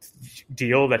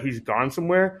deal that he's gone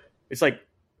somewhere. It's like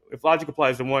if logic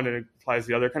applies to one, it applies to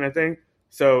the other kind of thing.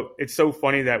 So it's so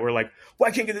funny that we're like,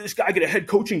 why can't this guy get a head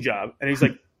coaching job? And he's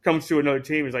like, comes to another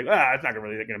team. He's like, it's not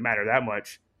really going to matter that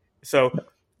much. So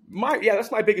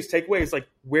that's my biggest takeaway is like,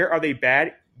 where are they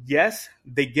bad? Yes,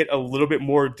 they get a little bit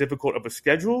more difficult of a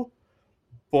schedule,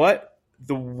 but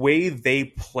the way they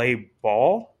play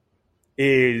ball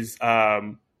is,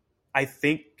 I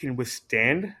think, can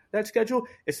withstand that schedule,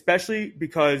 especially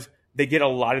because they get a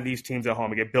lot of these teams at home.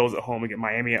 They get Bills at home. They get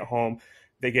Miami at home.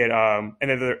 They get and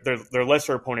then their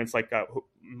lesser opponents, like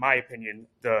in my opinion,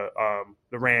 the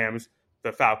Rams,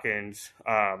 the Falcons,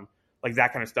 like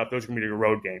that kind of stuff. Those are going to be the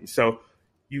road games. So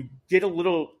you get a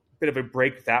little bit of a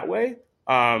break that way.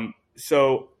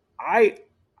 So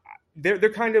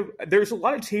they're kind of, there's a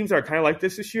lot of teams that are kind of like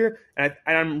this year, and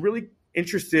I'm really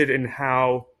interested in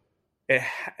how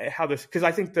this, because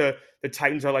I think the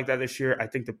Titans are like that this year. I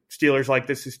think the Steelers are like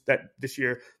this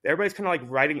year. Everybody's kind of like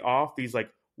writing off these like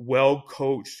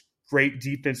well-coached, great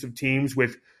defensive teams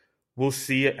with we'll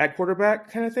see it at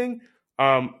quarterback kind of thing.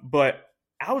 But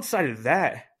outside of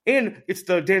that, and it's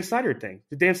the Dan Snyder thing,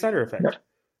 the Dan Snyder effect. Yeah.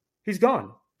 He's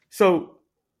gone. So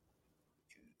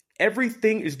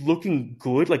everything is looking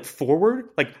good, like forward,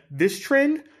 like this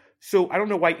trend. So I don't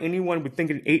know why anyone would think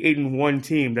an 8-1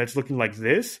 team that's looking like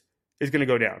this is going to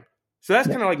go down. So that's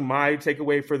kind of like my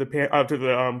takeaway for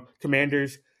the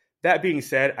Commanders. That being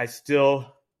said, I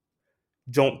still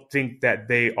don't think that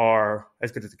they are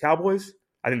as good as the Cowboys.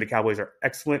 I think the Cowboys are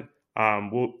excellent.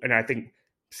 And I think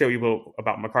say what you will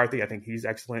about McCarthy. I think he's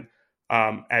excellent.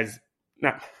 as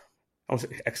not, I won't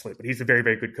say excellent, but he's a very,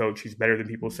 very good coach. He's better than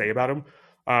people say about him.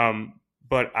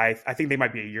 But I think they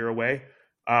might be a year away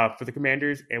for the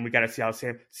Commanders, and we got to see how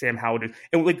Sam Howell is.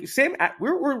 And like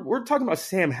we're talking about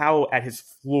Sam Howell at his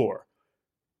floor.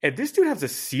 If this dude has a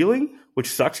ceiling, which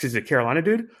sucks because he's a Carolina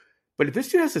dude, but if this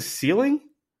dude has a ceiling,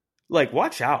 like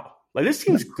watch out. Like this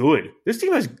team's good. This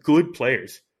team has good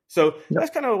players. So that's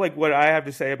kind of like what I have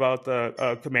to say about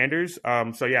the Commanders.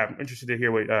 So yeah, I'm interested to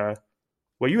hear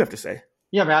what you have to say.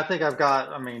 Yeah, I mean, I think I've got,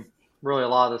 really a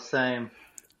lot of the same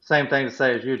thing to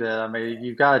say as you did. I mean,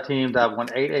 you've got a team that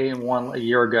went 8-1 a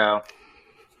year ago,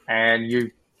 and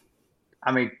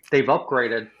they've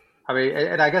upgraded. I mean,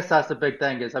 and I guess that's the big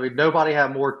thing is, nobody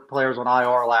had more players on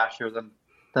IR last year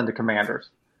than the Commanders.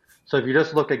 So if you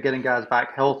just look at getting guys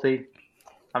back healthy,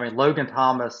 Logan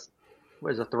Thomas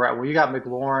is a threat. When you got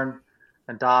McLaurin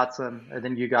and Dotson, and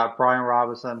then you got Brandon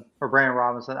Robinson. And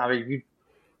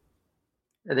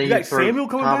then you got Samuel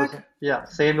coming back? Yeah,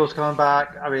 Samuel's coming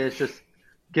back. It's just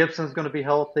Gibson's going to be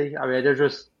healthy.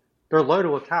 They're loaded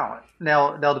with talent.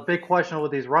 Now the big question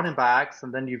with these running backs,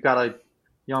 and then you've got a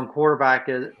young quarterback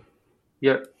is,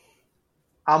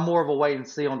 I'm more of a wait and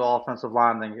see on the offensive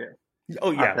line than you. Oh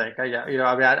yeah, I think.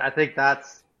 I think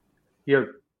that's It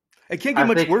can't get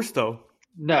much worse though.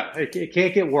 No, it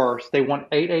can't get worse. They won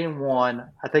 8-1.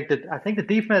 I think the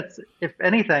defense, if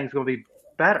anything, is going to be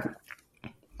better.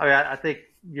 I think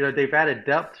they've added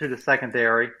depth to the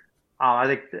secondary. I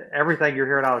think everything you're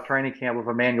hearing out of training camp with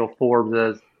Emmanuel Forbes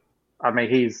is,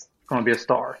 he's going to be a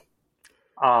star.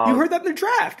 You heard that in the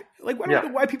draft. Like, I don't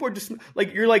know why people are just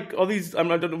like, you're like all these. I'm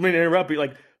not going to interrupt, but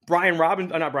like Bijan Robinson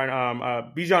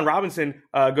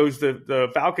goes to the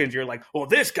Falcons. You're like, well,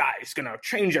 this guy is going to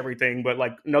change everything. But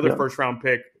like another first round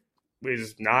pick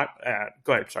is not.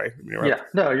 Go ahead. Sorry. Yeah,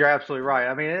 no, you're absolutely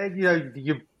right.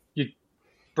 You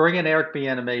bring in Eric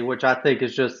Bieniemy, which I think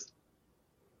is just,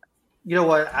 you know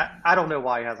what? I don't know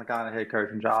why he hasn't gotten a head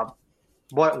coaching job.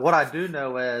 What I do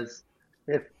know is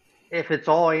if it's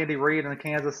all Andy Reid in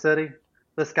Kansas City,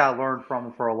 this guy learned from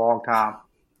him for a long time.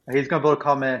 He's going to be able to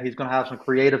come in. He's going to have some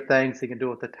creative things he can do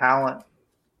with the talent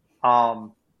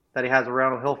that he has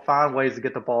around him. He'll find ways to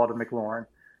get the ball to McLaurin.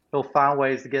 He'll find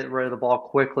ways to get rid of the ball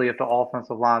quickly if the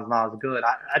offensive line is not as good.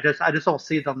 I just don't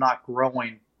see them not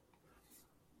growing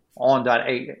on that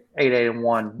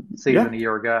 8-1 season a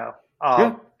year ago.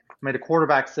 The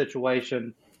quarterback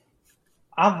situation,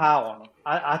 I'm high on him.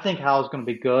 I think Howell's going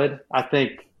to be good. I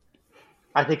think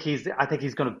he's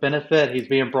going to benefit. He's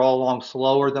being brought along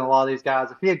slower than a lot of these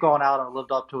guys. If he had gone out and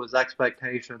lived up to his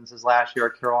expectations his last year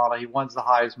at Carolina, he wins the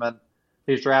Heisman.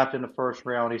 He's drafted in the first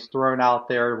round. He's thrown out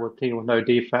there with a team with no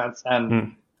defense,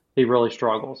 and he really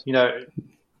struggles.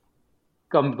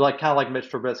 Kind of like Mitch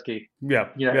Trubisky.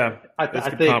 I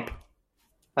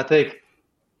think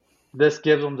this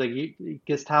gives him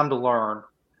gets time to learn.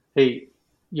 Say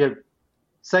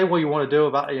what you want to do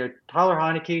about Tyler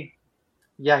Heineke.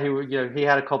 Yeah, he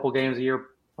had a couple games a year,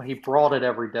 but he brought it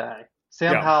every day.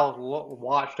 Sam Howell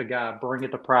watched a guy bring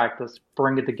it to practice,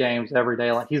 bring it to games every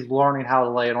day. Like he's learning how to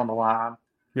lay it on the line.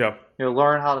 Yeah,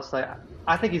 learn how to say.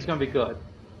 I think he's going to be good.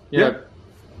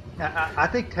 I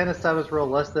think 10-7 is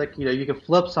realistic. You can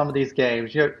flip some of these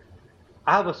games.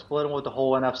 I have a split with the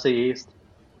whole NFC East.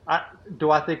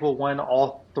 Do I think we'll win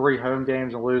all 3 home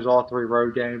games and lose all 3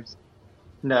 road games?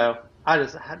 No. I'm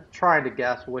trying to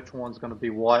guess which one's going to be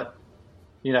what.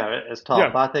 It's tough.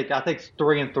 Yeah. I think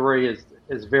 3-3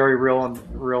 is very real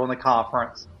in the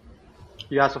conference.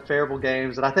 You got some favorable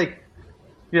games, and I think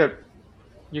you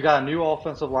got a new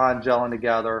offensive line gelling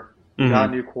together. You got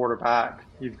a new quarterback.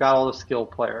 You've got all the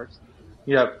skilled players.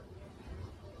 You got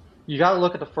to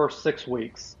look at the first 6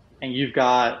 weeks, and you've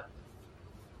got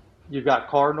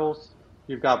Cardinals,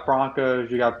 you've got Broncos,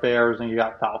 you got Bears, and you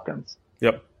got Falcons.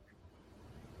 Yep.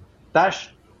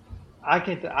 I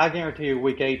guarantee you,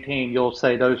 week 18, you'll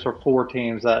say those are 4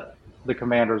 teams that the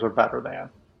Commanders are better than.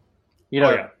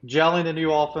 Gelling the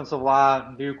new offensive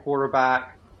line, new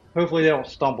quarterback. Hopefully, they don't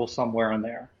stumble somewhere in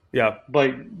there. Yeah.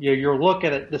 But you're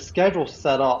looking at the schedule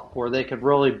set up where they could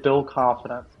really build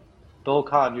confidence, build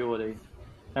continuity,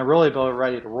 and really be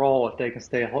ready to roll if they can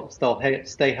stay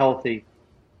healthy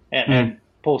and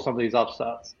pull some of these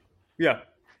upsets. Yeah.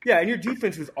 Yeah, and your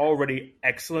defense was already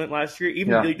excellent last year,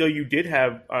 even though you did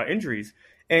have injuries.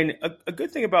 And a good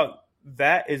thing about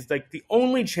that is, like, the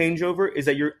only changeover is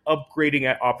that you're upgrading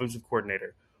at offensive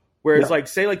coordinator.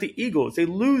 Whereas, say the Eagles, they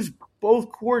lose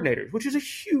both coordinators, which is a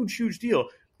huge, huge deal.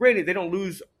 Granted, they don't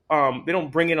lose they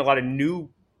don't bring in a lot of new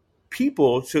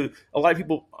people, so a lot of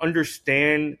people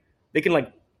understand they can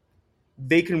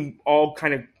all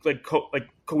kind of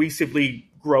cohesively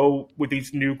grow with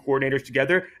these new coordinators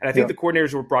together. And I think the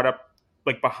coordinators were brought up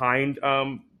like behind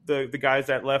the guys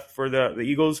that left for the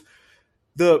Eagles.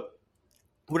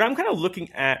 What I'm kind of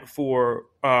looking at for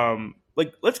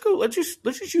let's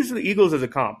just use the Eagles as a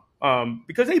comp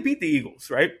because they beat the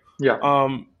Eagles, right? Yeah.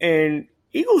 And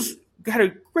Eagles had a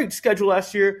great schedule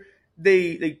last year.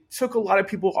 They took a lot of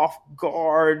people off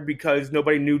guard because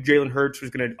nobody knew Jalen Hurts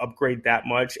was going to upgrade that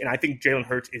much. And I think Jalen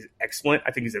Hurts is excellent.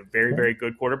 I think he's a very, very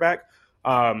good quarterback.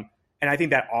 And I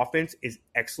think that offense is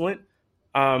excellent.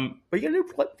 But you got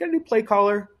a new play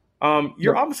caller.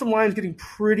 Your offensive line is getting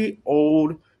pretty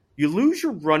old. You lose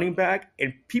your running back,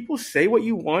 and people say what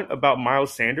you want about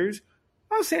Miles Sanders.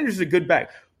 Miles Sanders is a good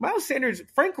back. Miles Sanders,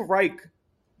 Frank Reich,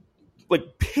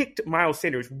 picked Miles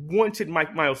Sanders, wanted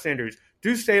Miles Sanders.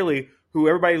 Deuce Staley,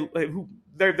 who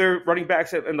their running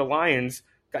backs in the Lions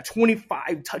got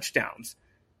 25 touchdowns,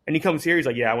 and he comes here, he's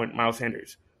like, yeah, I want Miles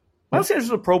Sanders. Miles Sanders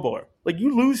is a Pro Bowler.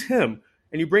 You lose him,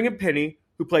 and you bring in Penny,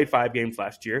 who played 5 games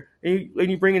last year, and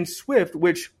you bring in Swift,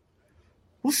 which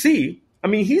we'll see. I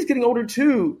mean, he's getting older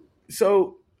too,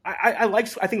 so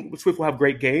I think Swift will have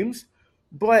great games,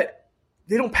 but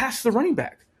they don't pass the running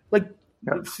back.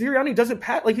 Sirianni doesn't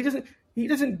pass. He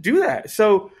doesn't do that.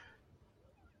 So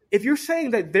if you're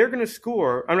saying that they're going to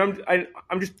score,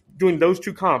 I'm just doing those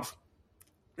two comps.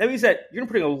 That means that you're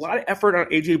putting a lot of effort on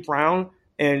AJ Brown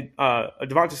and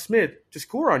Devonta Smith to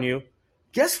score on you.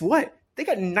 Guess what? They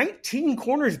got 19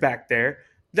 corners back there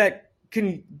that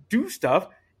can do stuff.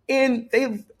 And they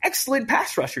have excellent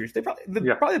pass rushers. They're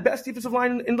probably the best defensive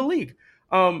line in the league.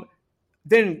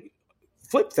 Then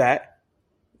flip that.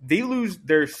 They lose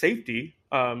their safety,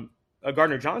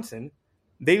 Gardner Johnson.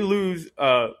 They lose,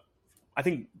 I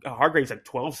think, Hargraves had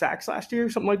 12 sacks last year,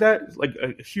 something like that.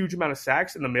 A huge amount of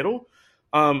sacks in the middle.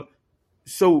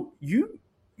 So you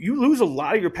lose a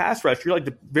lot of your pass rush. You're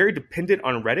very dependent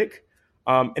on Reddick.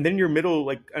 And then your middle,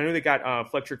 I know they got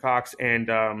Fletcher Cox and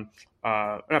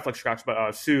not Fletcher Cox,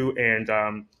 but Sue and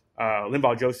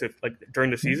Linval Joseph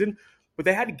during the season. But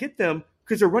they had to get them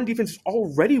because their run defense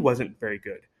already wasn't very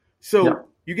good. So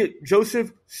you get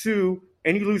Joseph, Sue,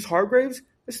 and you lose Hargraves.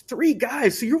 That's 3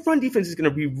 guys. So your run defense is going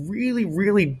to be really,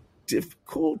 really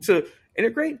difficult to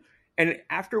integrate. And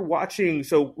after watching,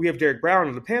 so we have Derek Brown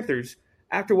of the Panthers.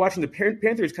 After watching the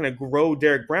Panthers kind of grow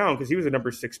Derek Brown because he was a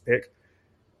number 6 pick,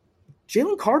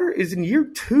 Jalen Carter is in year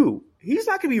 2. He's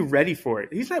not going to be ready for it.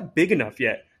 He's not big enough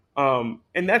yet. And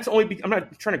that's only I'm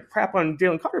not trying to crap on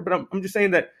Jalen Carter, but I'm just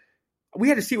saying that we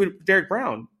had to see with Derek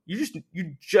Brown. You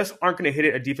just aren't going to hit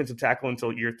it a defensive tackle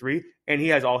until year 3, and he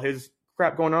has all his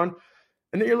crap going on.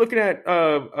 And then you're looking at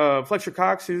Fletcher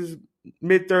Cox, who's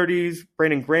mid-30s,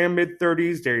 Brandon Graham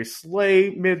mid-30s, Darius Slay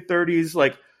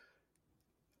mid-30s.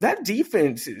 That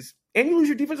defense is – and you lose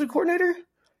your defensive coordinator?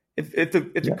 If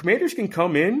the Commanders can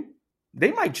come in,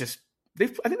 they might just – I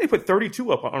think they put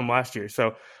 32 up on them last year.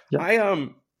 So if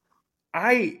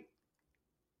I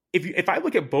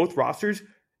look at both rosters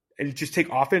and just take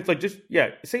offense,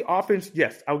 say offense,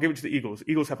 yes, I'll give it to the Eagles.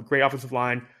 Eagles have a great offensive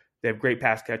line. They have great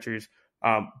pass catchers.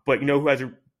 But you know who has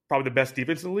probably the best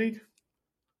defense in the league?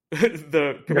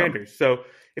 The Commanders. Yeah. So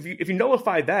if you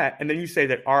nullify that and then you say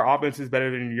that our offense is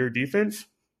better than your defense,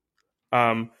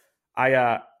 I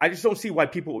just don't see why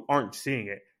people aren't seeing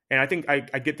it. And I think I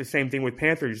get the same thing with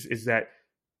Panthers is that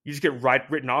you just get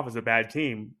written off as a bad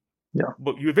team. Yeah.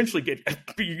 But you eventually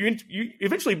you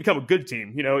eventually become a good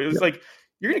team. You know, it was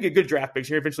you're going to get good draft picks.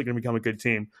 You're eventually going to become a good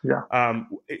team. Yeah.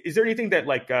 Is there anything that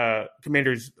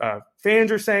Commanders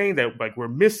fans are saying that we're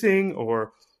missing,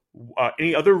 or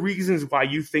any other reasons why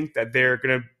you think that they're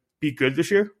going to be good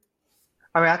this year?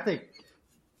 There's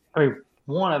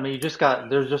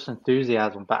just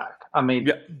enthusiasm back.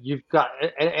 You've got,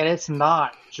 and it's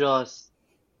not just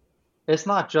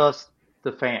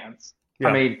the fans.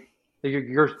 Yeah.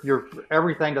 You're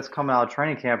everything that's coming out of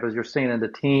training camp is you're seeing in the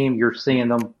team, you're seeing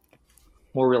them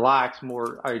more relaxed,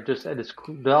 the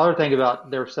other thing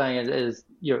about they're saying is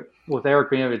with Eric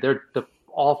being there, the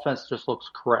offense just looks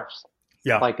crisp.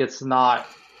 Yeah. It's not,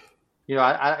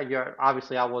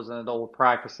 obviously I wasn't at old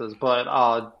practices,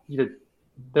 but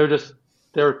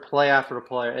they're play after the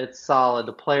play. It's solid.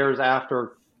 The players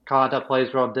after contact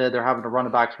plays they're having the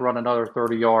running backs run another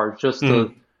 30 yards just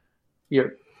to,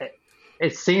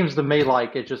 it seems to me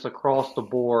like it's just across the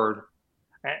board.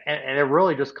 And it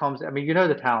really just comes,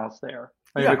 the talent's there.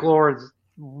 McLaurin's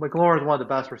one of the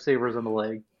best receivers in the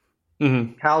league.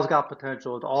 Mm-hmm. Cal's got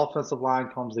potential. The offensive line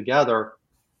comes together.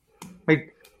 Maybe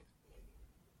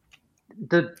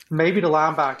the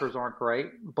linebackers aren't great,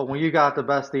 but when you got the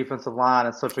best defensive line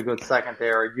and such a good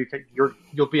secondary,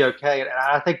 you'll be okay. And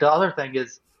I think the other thing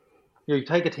is, you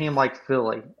take a team like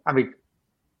Philly.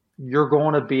 you're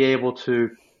going to be able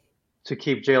to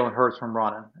keep Jalen Hurts from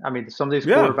running. I mean, some of these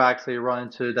Yeah. quarterbacks that you run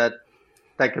into that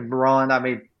can run. I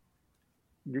mean,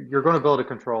 you're going to be able to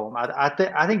control them. I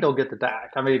think they'll get the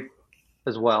Dak. I mean,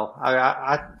 as well.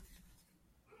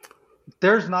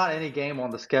 There's not any game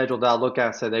on the schedule that I look at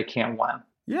and say they can't win.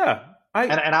 Yeah.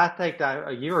 And I think that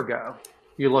a year ago,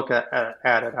 you look at it,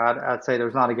 I'd say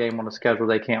there's not a game on the schedule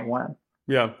they can't win.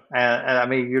 Yeah. And I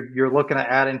mean, you're looking at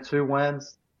adding 2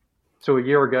 wins to a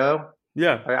year ago.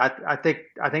 Yeah. I think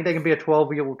they can be a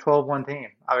 12-1 team.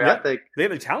 I mean, yeah. I think they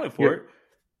have the talent for it.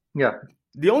 Yeah.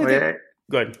 The only thing.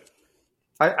 Good.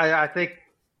 I think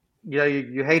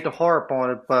you hate to harp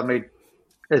on it, but I mean,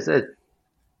 it's a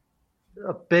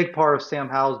big part of Sam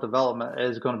Howell's development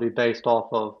is going to be based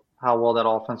off of how well that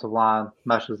offensive line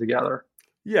meshes together.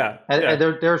 Yeah. And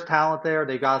there's talent there.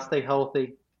 They got to stay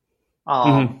healthy.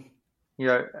 But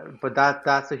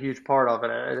that's a huge part of it.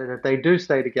 If they do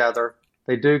stay together,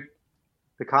 the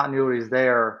continuity is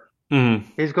there.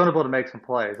 He's going to be able to make some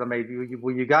plays. I mean,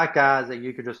 you got guys that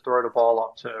you could just throw the ball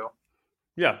up to.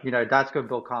 Yeah. That's going to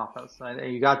build confidence.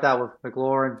 And you got that with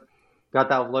McLaurin. Got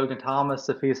that with Logan Thomas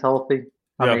if he's healthy.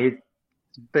 I mean, he's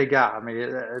a big guy. I mean,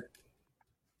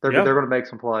 they're going to make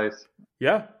some plays.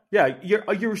 Yeah. Yeah.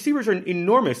 Your receivers are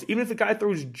enormous. Even if the guy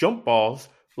throws jump balls,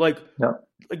 like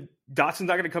Dotson's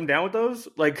not going to come down with those.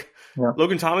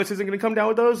 Logan Thomas isn't going to come down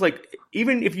with those. Like,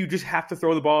 even if you just have to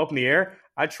throw the ball up in the air,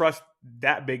 I trust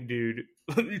that big dude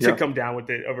to come down with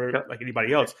it over like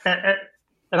anybody else.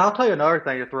 And I'll tell you another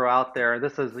thing to throw out there.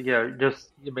 This is,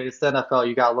 it's the NFL.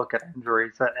 You got to look at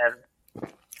injuries,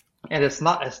 and it's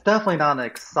definitely not an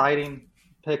exciting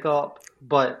pickup.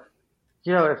 But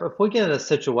if we get in a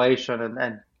situation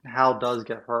and Hal does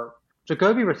get hurt,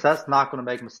 Jacoby Brissett's not going to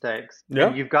make mistakes.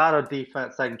 Yeah, you've got a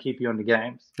defense that can keep you in the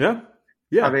games. Yeah,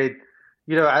 yeah. I mean,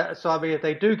 if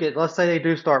they do let's say they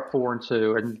do start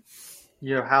 4-2, and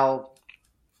Hal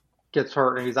gets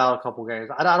hurt and he's out a couple games.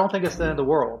 I don't think it's the end of the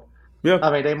world. Yeah.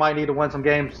 I mean, they might need to win some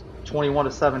games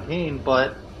 21-17,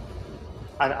 but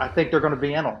I think they're going to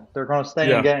be in them. They're going to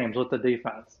stay in games with the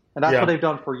defense. And that's what they've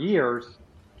done for years.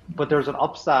 But there's an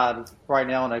upside right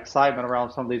now and excitement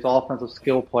around some of these offensive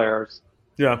skill players.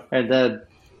 Yeah. And then,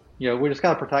 we just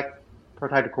got to protect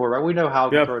the quarterback. We know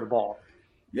how to throw the ball.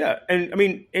 Yeah. And, I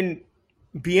mean,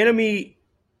 Bieniemy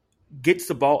gets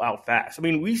the ball out fast. I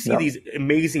mean, we see these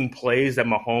amazing plays that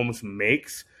Mahomes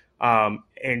makes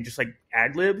and just like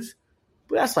ad-libs.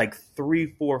 But that's like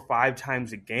 3, 4, 5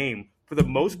 times a game. For the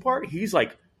most part, he's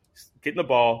like getting the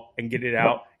ball and getting it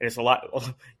out, and it's a lot.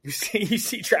 You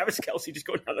see Travis Kelce just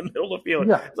going down the middle of the field.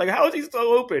 Yeah. It's like, how is he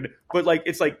so open? But like,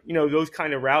 it's like those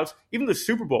kind of routes. Even the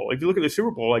Super Bowl. If you look at the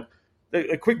Super Bowl, like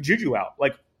a quick juju out,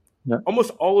 like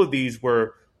almost all of these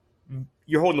were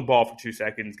you're holding the ball for 2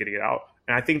 seconds, getting it out,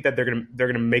 and I think that they're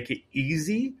gonna make it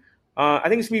easy. I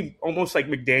think it's gonna be almost like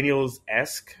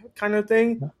McDaniels-esque kind of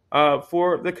thing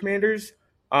for the Commanders.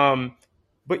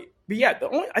 But yeah,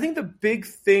 I think the big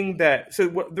thing the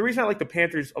reason I like the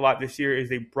Panthers a lot this year is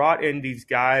they brought in these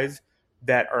guys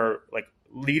that are like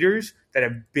leaders that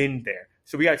have been there.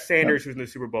 So we got Sanders, who was in the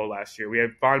Super Bowl last year. We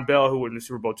have Von Bell, who was in the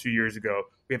Super Bowl 2 years ago.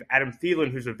 We have Adam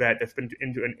Thielen, who's a vet that's been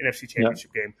into an NFC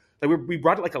Championship game. Like we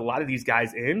brought like a lot of these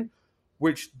guys in,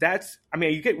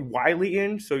 you get Wiley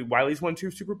in, so Wiley's won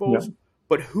 2 Super Bowls. Yeah.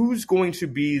 But who's going to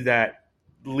be that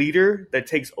leader that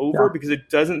takes over? Because it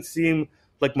doesn't seem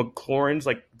like McLaurin's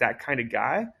like that kind of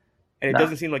guy, and it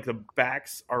doesn't seem like the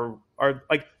backs are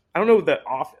like, I don't know,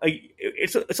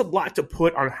 it's a lot to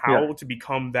put on Howell to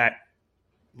become that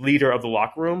leader of the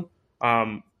locker room.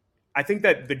 I think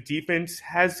that the defense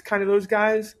has kind of those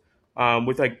guys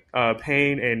with like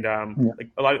Payne and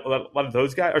like a lot of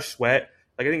those guys are Sweat.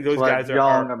 Like I think those guys are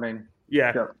young.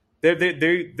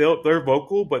 They're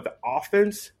vocal, but the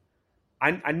offense,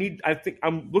 I think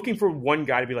I'm looking for one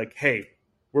guy to be like, hey,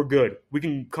 we're good. We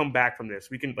can come back from this.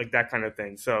 We can like that kind of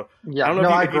thing. So I don't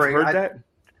know if you've heard that.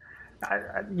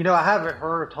 I haven't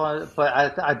heard a ton,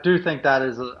 but I do think that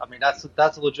is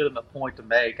that's a legitimate point to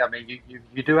make. I mean,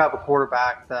 you do have a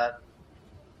quarterback that,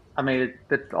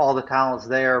 that all the talent's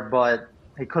there, but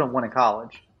he couldn't win in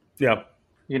college. Yeah.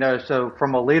 So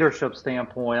from a leadership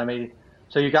standpoint,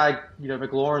 so you got,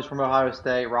 McLaurin's from Ohio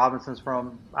State, Robinson's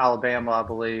from Alabama, I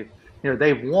believe.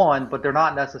 They've won, but they're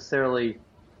not necessarily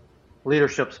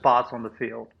leadership spots on the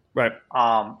field. Right.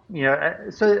 I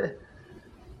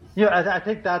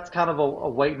think that's kind of a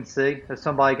wait and see if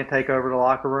somebody can take over the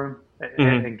locker room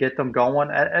and get them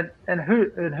going. And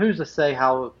who's to say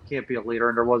how it can't be a leader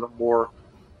and there wasn't more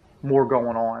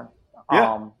going on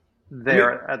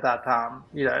at that time.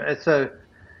 So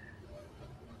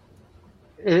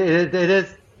it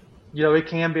is it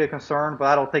can be a concern, but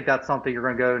I don't think that's something you're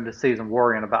going to go into season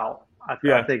worrying about. I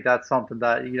Yeah, think that's something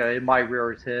that it might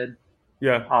rear its head.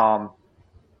 yeah. Um,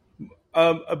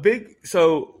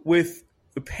 So with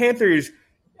the Panthers,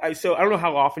 so I don't know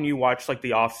how often you watch like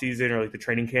the off season or like the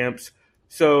training camps.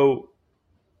 So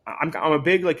I'm a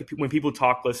big like when people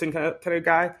talk, listen kind of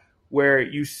guy. Where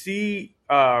you see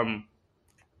the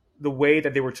way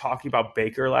that they were talking about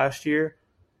Baker last year,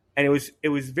 and it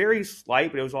was very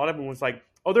slight, but it was a lot of it was like,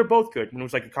 oh, they're both good. When it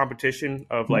was like a competition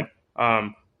of yeah,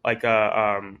 like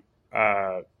Darnold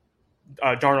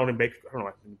and Baker. I don't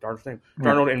know Darnold's name. yeah,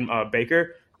 Darnold and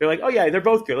Baker. They're like, oh yeah, they're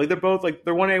both good. Like they're both like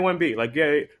they're 1A, 1B. Like yeah,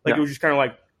 like yeah, it was just kind of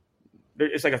like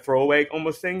it's like a throwaway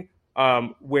almost thing.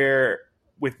 Where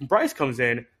with Bryce comes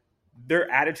in, their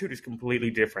attitude is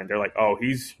completely different. They're like, oh,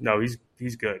 he's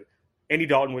good. Andy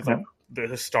Dalton was yeah, like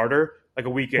the starter. Like a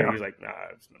week in, yeah, he's like, nah,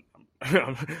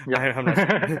 yeah, I'm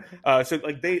not. So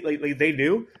like they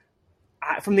knew.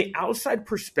 From the outside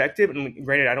perspective, and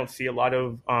granted, I don't see a lot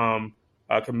of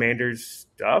Commanders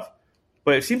stuff,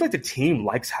 but it seems like the team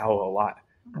likes Howell a lot,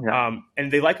 yeah,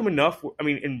 and they like him enough. I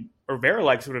mean, and Rivera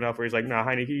likes him enough where he's like, "Nah,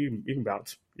 Heineke, you can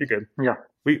bounce. You're good. yeah.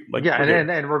 We're And, good."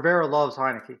 and Rivera loves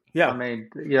Heineke. I Yeah, mean,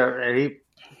 he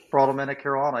brought him in at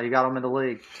Carolina. He got him in the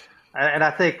league, and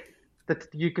I think that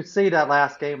you could see that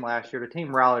last game last year. The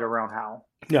team rallied around Howell.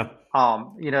 yeah,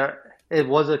 It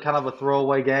was a kind of a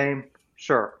throwaway game,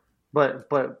 sure, but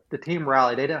the team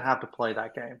rallied. They didn't have to play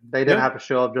that game. They didn't yeah, have to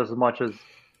show up just as much as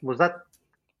was that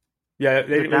yeah.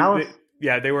 Dallas?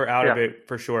 They were out Yeah, of it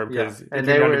for sure yeah, because it and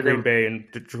came down to they Green Bay and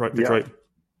Detroit. yeah.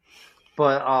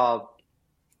 But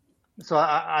so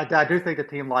I do think the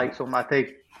team likes them. I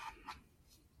think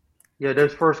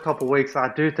those first couple weeks,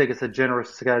 I do think it's a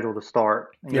generous schedule to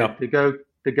start. Yeah, To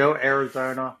go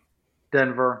Arizona,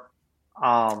 Denver.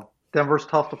 Denver's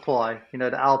tough to play.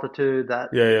 The altitude that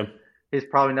yeah. he's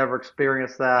probably never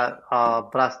experienced that.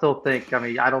 But I still think, I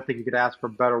mean, I don't think you could ask for a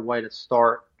better way to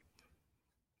start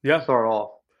Yeah,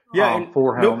 off yeah, and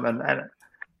for him. And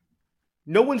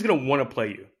no one's gonna want to play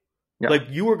you. yeah, Like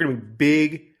you are gonna be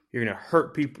big. You're gonna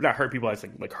hurt people, not hurt people as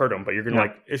like hurt them, but you're gonna yeah,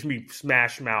 like it's gonna be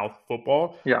smash mouth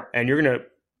football. yeah, And you're gonna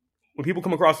when people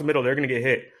come across the middle, they're gonna get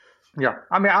hit. yeah.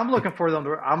 I mean, I'm looking for them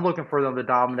to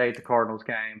dominate the Cardinals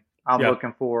game. Yeah, I'm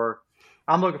looking for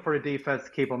the defense to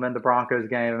keep them in the Broncos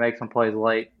game and make some plays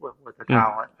late with the mm.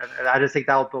 talent. And I just think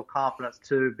that will build confidence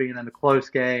too, being in a close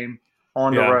game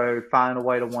on the Yeah, road, finding a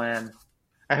way to win.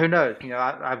 And who knows?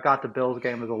 I've got the Bills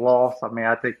game as a loss. I mean,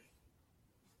 I think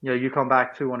you come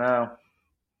back 2-0.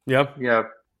 yeah,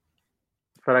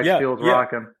 FedEx yeah, Field's yeah,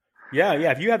 rocking. yeah,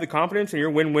 yeah. If you have the confidence and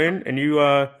you're win-win, and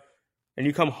you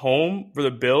come home for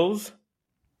the Bills,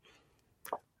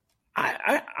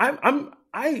 I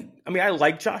mean, I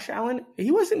like Josh Allen.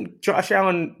 He wasn't Josh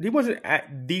Allen. He wasn't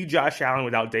at the Josh Allen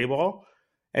without Dayball.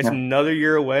 It's Yeah, another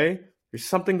year away. There's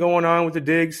something going on with the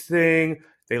Diggs thing.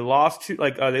 They lost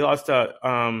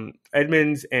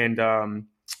Edmonds and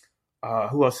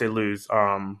who else they lose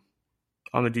on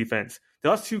the defense. They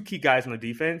lost two key guys on the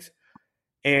defense,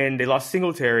 and they lost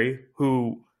Singletary,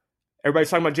 who everybody's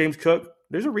talking about James Cook.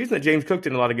 There's a reason that James Cook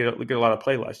didn't get a lot of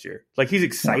play last year. Like he's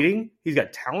exciting, he's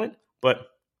got talent, but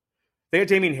they got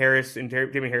Damian Harris, and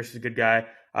Damian Harris is a good guy.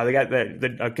 They got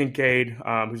the Kincaid,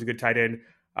 who's a good tight end.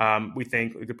 We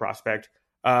think a good prospect.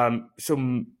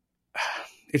 So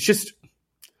it's just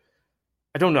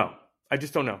I don't know. I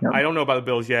just don't know. yeah, I don't know about the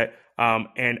Bills yet.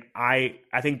 And I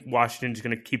think Washington's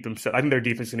going to keep them. I think their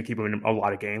defense is going to keep them in a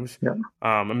lot of games. yeah,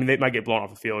 I mean, they might get blown off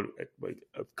the field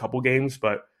a couple games,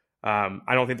 but I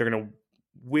don't think they're going to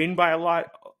win by a lot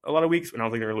of weeks, and I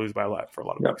don't think they're going to lose by a lot for a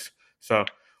lot of yeah, weeks. So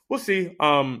we'll see.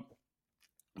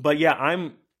 But yeah,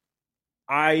 I'm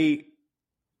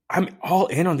all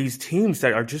in on these teams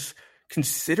that are just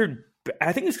considered.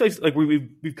 I think it's like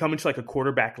we've come into like a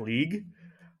quarterback league,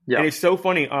 yeah, and it's so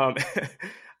funny.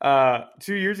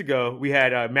 2 years ago, we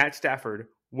had Matt Stafford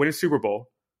win a Super Bowl.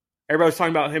 Everybody was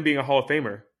talking about him being a Hall of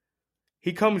Famer.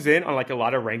 He comes in on like a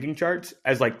lot of ranking charts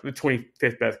as like the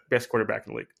 25th best quarterback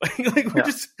in the league. Like we're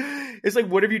just, it's like,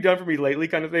 what have you done for me lately,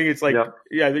 kind of thing. It's like,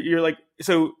 yeah, you're like,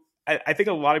 so. I think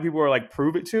a lot of people are like,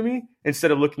 prove it to me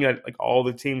instead of looking at like all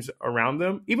the teams around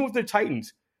them. Even with the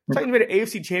Titans, Titans made an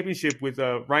AFC Championship with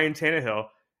Ryan Tannehill,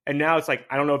 and now it's like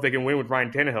I don't know if they can win with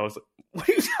Ryan Tannehill. It's like, what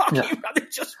are you talking about? They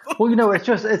just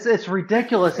it's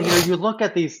ridiculous. You look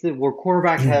at these we're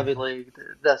quarterback heavy league,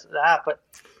 this that, but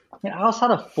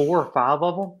outside of 4 or 5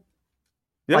 of them,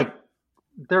 like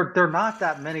they're not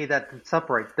that many that can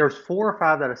separate. There's 4 or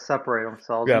 5 that have separated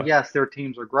themselves. Yeah. And yes, their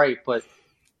teams are great, but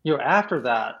after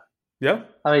that. Yeah.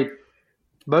 I mean,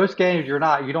 most games you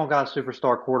don't got a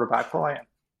superstar quarterback playing.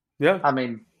 Yeah. I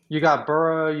mean, You got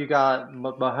Burrow, you got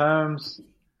Mahomes.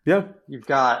 Yeah. You've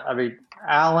got,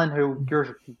 Allen, who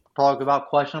you're talking about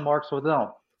question marks with them.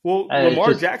 Well, And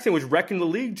Lamar Jackson was wrecking the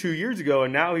league 2 years ago,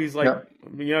 and now he's like,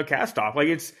 cast off. Like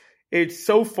it's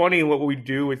so funny what we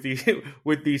do with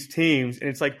these teams, and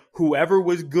it's like whoever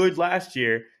was good last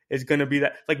year is going to be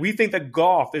that. Like we think that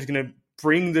Goff is going to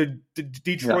bring the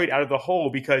Detroit out of the hole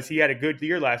because he had a good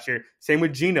year last year. Same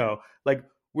with Geno. Like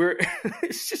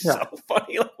it's just so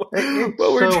funny. Like, it's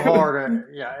so hard.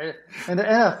 In the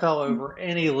NFL over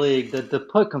any league to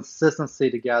put consistency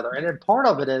together, and part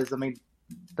of it is,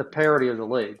 the parity of the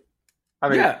league.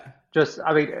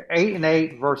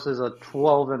 8-8 versus a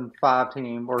 12-5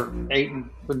 team, or 8 in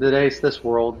this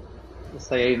world, let's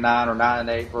say 8-9 or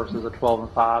 9-8 versus a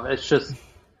 12-5. It's just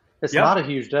not a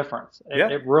huge difference.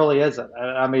 It really isn't.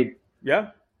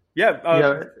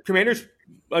 Commanders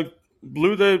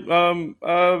blew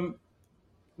the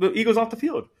Eagles off the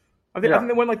field. I think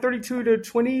they won like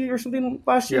 32-20 or something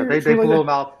last year. Yeah, they blew them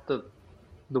out the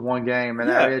one game, and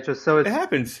it's just it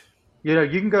happens. You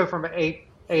can go from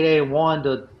 8-1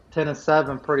 to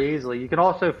 10-7 pretty easily. You can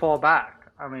also fall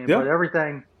back. But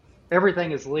everything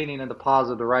is leaning in the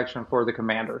positive direction for the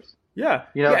Commanders. And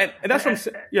that's what I'm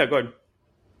saying. Yeah, go ahead.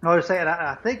 I was saying,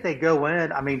 I think they go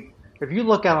in. If you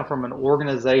look at them from an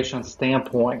organization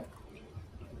standpoint,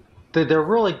 they're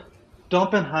really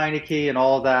dumping Heineke and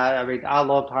all that. I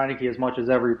loved Heineke as much as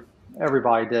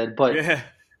everybody did, but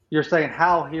you're saying,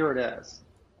 Hal, here it is.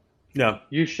 No,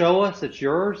 you show us it's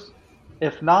yours.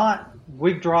 If not,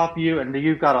 we drop you, and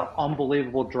you've got an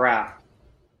unbelievable draft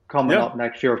coming up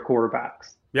next year of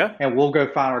quarterbacks. Yeah, and we'll go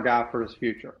find our guy for his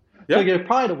future. Yeah. So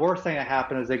probably the worst thing that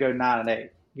happened is they go 9-8.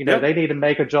 They need to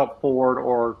make a jump forward,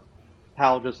 or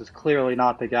Hal just is clearly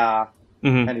not the guy.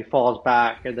 Mm-hmm. And he falls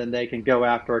back, and then they can go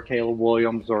after a Caleb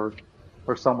Williams or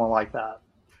someone like that.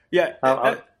 Yeah.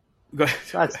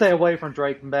 I'd stay away from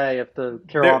Drake May if the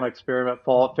Carolina experiment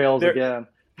fails again.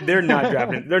 They're not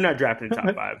drafting. They're not drafting the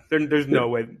top 5. There's no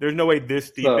way. There's no way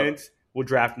this defense will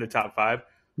draft in the top 5.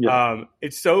 Yeah.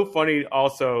 It's so funny.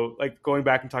 Also, like going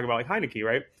back and talking about like Heineke,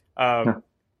 right?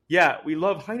 We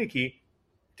love Heineke.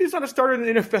 He's not a starter in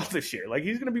the NFL this year. Like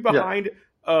he's going to be behind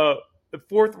the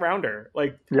 4th rounder,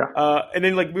 and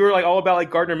then like we were like all about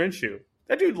like Gardner Minshew.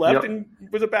 That dude left and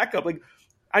was a backup. Like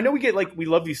I know we get like we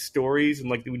love these stories and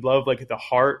like we love like the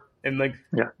heart and like,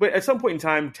 but at some point in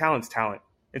time, talent's talent,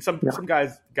 and some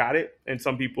guys got it, and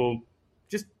some people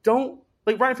just don't.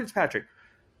 Like Ryan Fitzpatrick,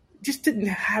 just didn't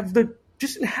have it.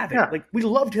 Like we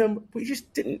loved him, but he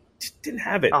just didn't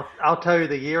have it. I'll tell you,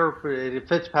 the year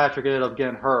Fitzpatrick ended up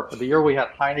getting hurt, but the year we had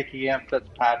Heineke and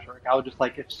Fitzpatrick, I was just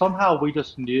like, if somehow we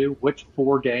just knew which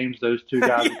 4 games those 2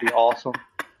 guys would be awesome.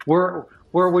 Where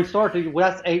we start to,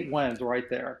 that's 8 wins right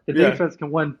there. The defense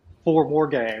can win 4 more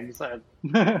games.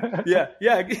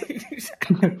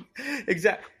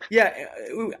 Exactly. Yeah.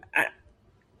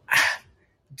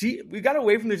 We got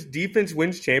away from this defense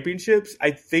wins championships,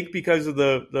 I think, because of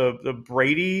the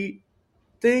Brady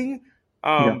thing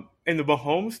and the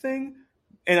Mahomes thing.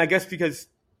 And I guess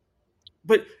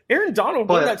but Aaron Donald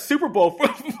won that Super Bowl.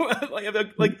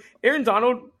 like Aaron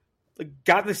Donald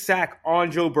got the sack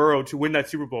on Joe Burrow to win that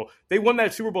Super Bowl. They won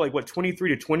that Super Bowl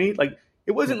 23-20. Like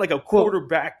it wasn't like a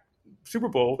quarterback Super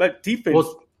Bowl. That defense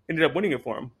ended up winning it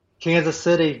for him. Kansas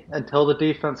City, until the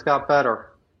defense got better.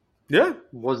 Yeah,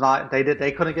 was not. They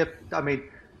couldn't get.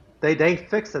 They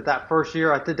fixed it that first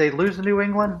year. Did they lose to New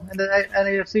England in the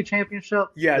NFC Championship?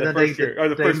 Yeah, and then they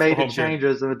made the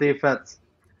changes in the defense.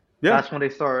 Yeah, that's when they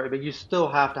started. But you still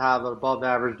have to have an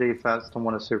above-average defense to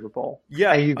win a Super Bowl.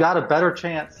 Yeah, and you got a better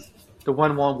chance to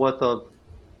win one with a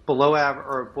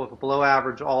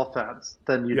below-average offense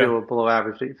than you do a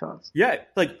below-average defense. Yeah,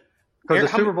 because the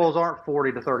Super Bowls aren't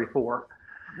 40-34.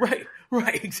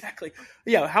 Right, exactly.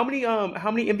 Yeah, how many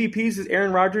MVPs does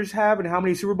Aaron Rodgers have, and how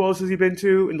many Super Bowls has he been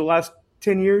to in the last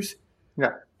 10 years?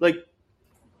 Yeah,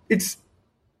 you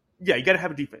got to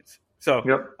have a defense. So,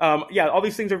 all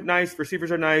these things are nice.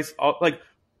 Receivers are nice.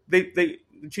 The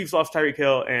Chiefs lost Tyreek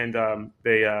Hill, and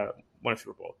they won a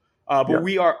Super Bowl. But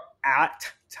we are at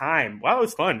time. Wow, it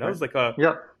was fun. That was that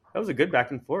was a good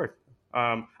back and forth.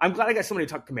 I'm glad I got somebody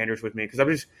to talk Commanders with me, because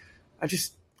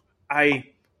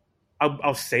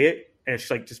I'll say it and it's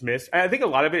dismissed. I think a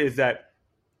lot of it is that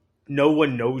no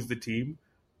one knows the team.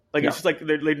 It's just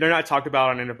they're not talked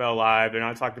about on NFL Live. They're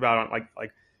not talked about on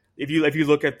if you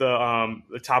look at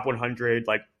the top 100,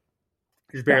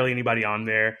 there's barely anybody on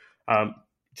there.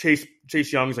 Chase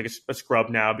Young's a scrub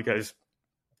now because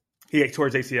he tore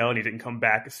his ACL and he didn't come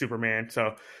back as Superman.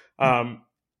 So, and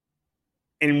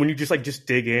when you just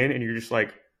dig in and you're just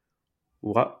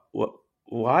what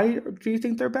why do you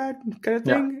think they're bad, kind of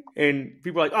thing? Yeah. And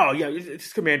people are like, oh yeah,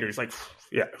 it's Commanders. Like,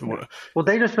 yeah. Well,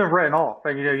 they just been written off,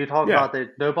 and you talk about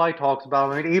that. Nobody talks about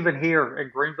them. I mean, even here in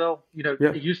Greenville,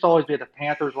 it used to always be the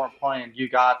Panthers weren't playing. You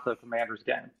got the Commanders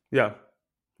game. Yeah.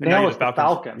 Now it's the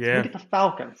Falcons. Yeah. Look at the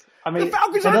Falcons. I mean, the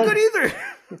Falcons aren't good either.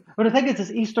 But the thing is,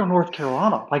 it's Eastern North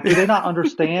Carolina. Like, do they not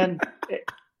understand?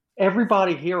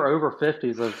 Everybody here over 50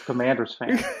 is a Commanders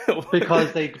fan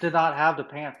because they did not have the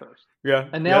Panthers. Yeah.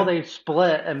 And now they've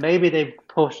split, and maybe they've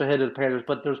pushed ahead of the Panthers,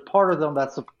 but there's part of them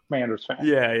that's a Commanders fan.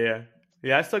 Yeah.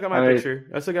 Yeah, I still got my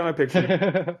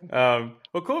picture.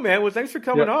 Well, cool, man. Well, thanks for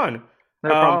coming on. No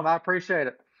problem. I appreciate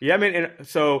it. Yeah, man. And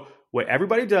so what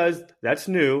everybody does, that's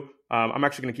new. I'm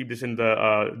actually going to keep this in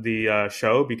the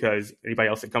show because anybody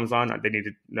else that comes on, they need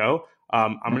to know.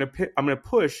 I'm going to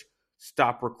push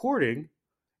stop recording,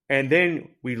 and then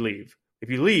we leave. If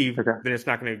you leave, then it's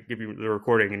not going to give you the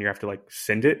recording, and you have to like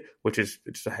send it, which is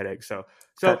it's a headache. So,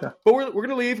 but we're going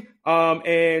to leave,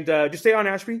 and just stay on,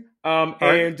 Ashby,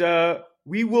 and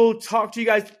we will talk to you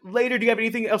guys later. Do you have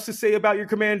anything else to say about your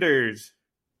Commanders?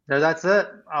 No, that's it.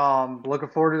 Looking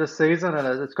forward to this season, and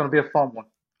it's going to be a fun one.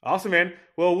 Awesome, man.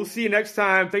 Well, we'll see you next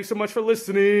time. Thanks so much for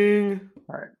listening.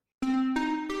 All right.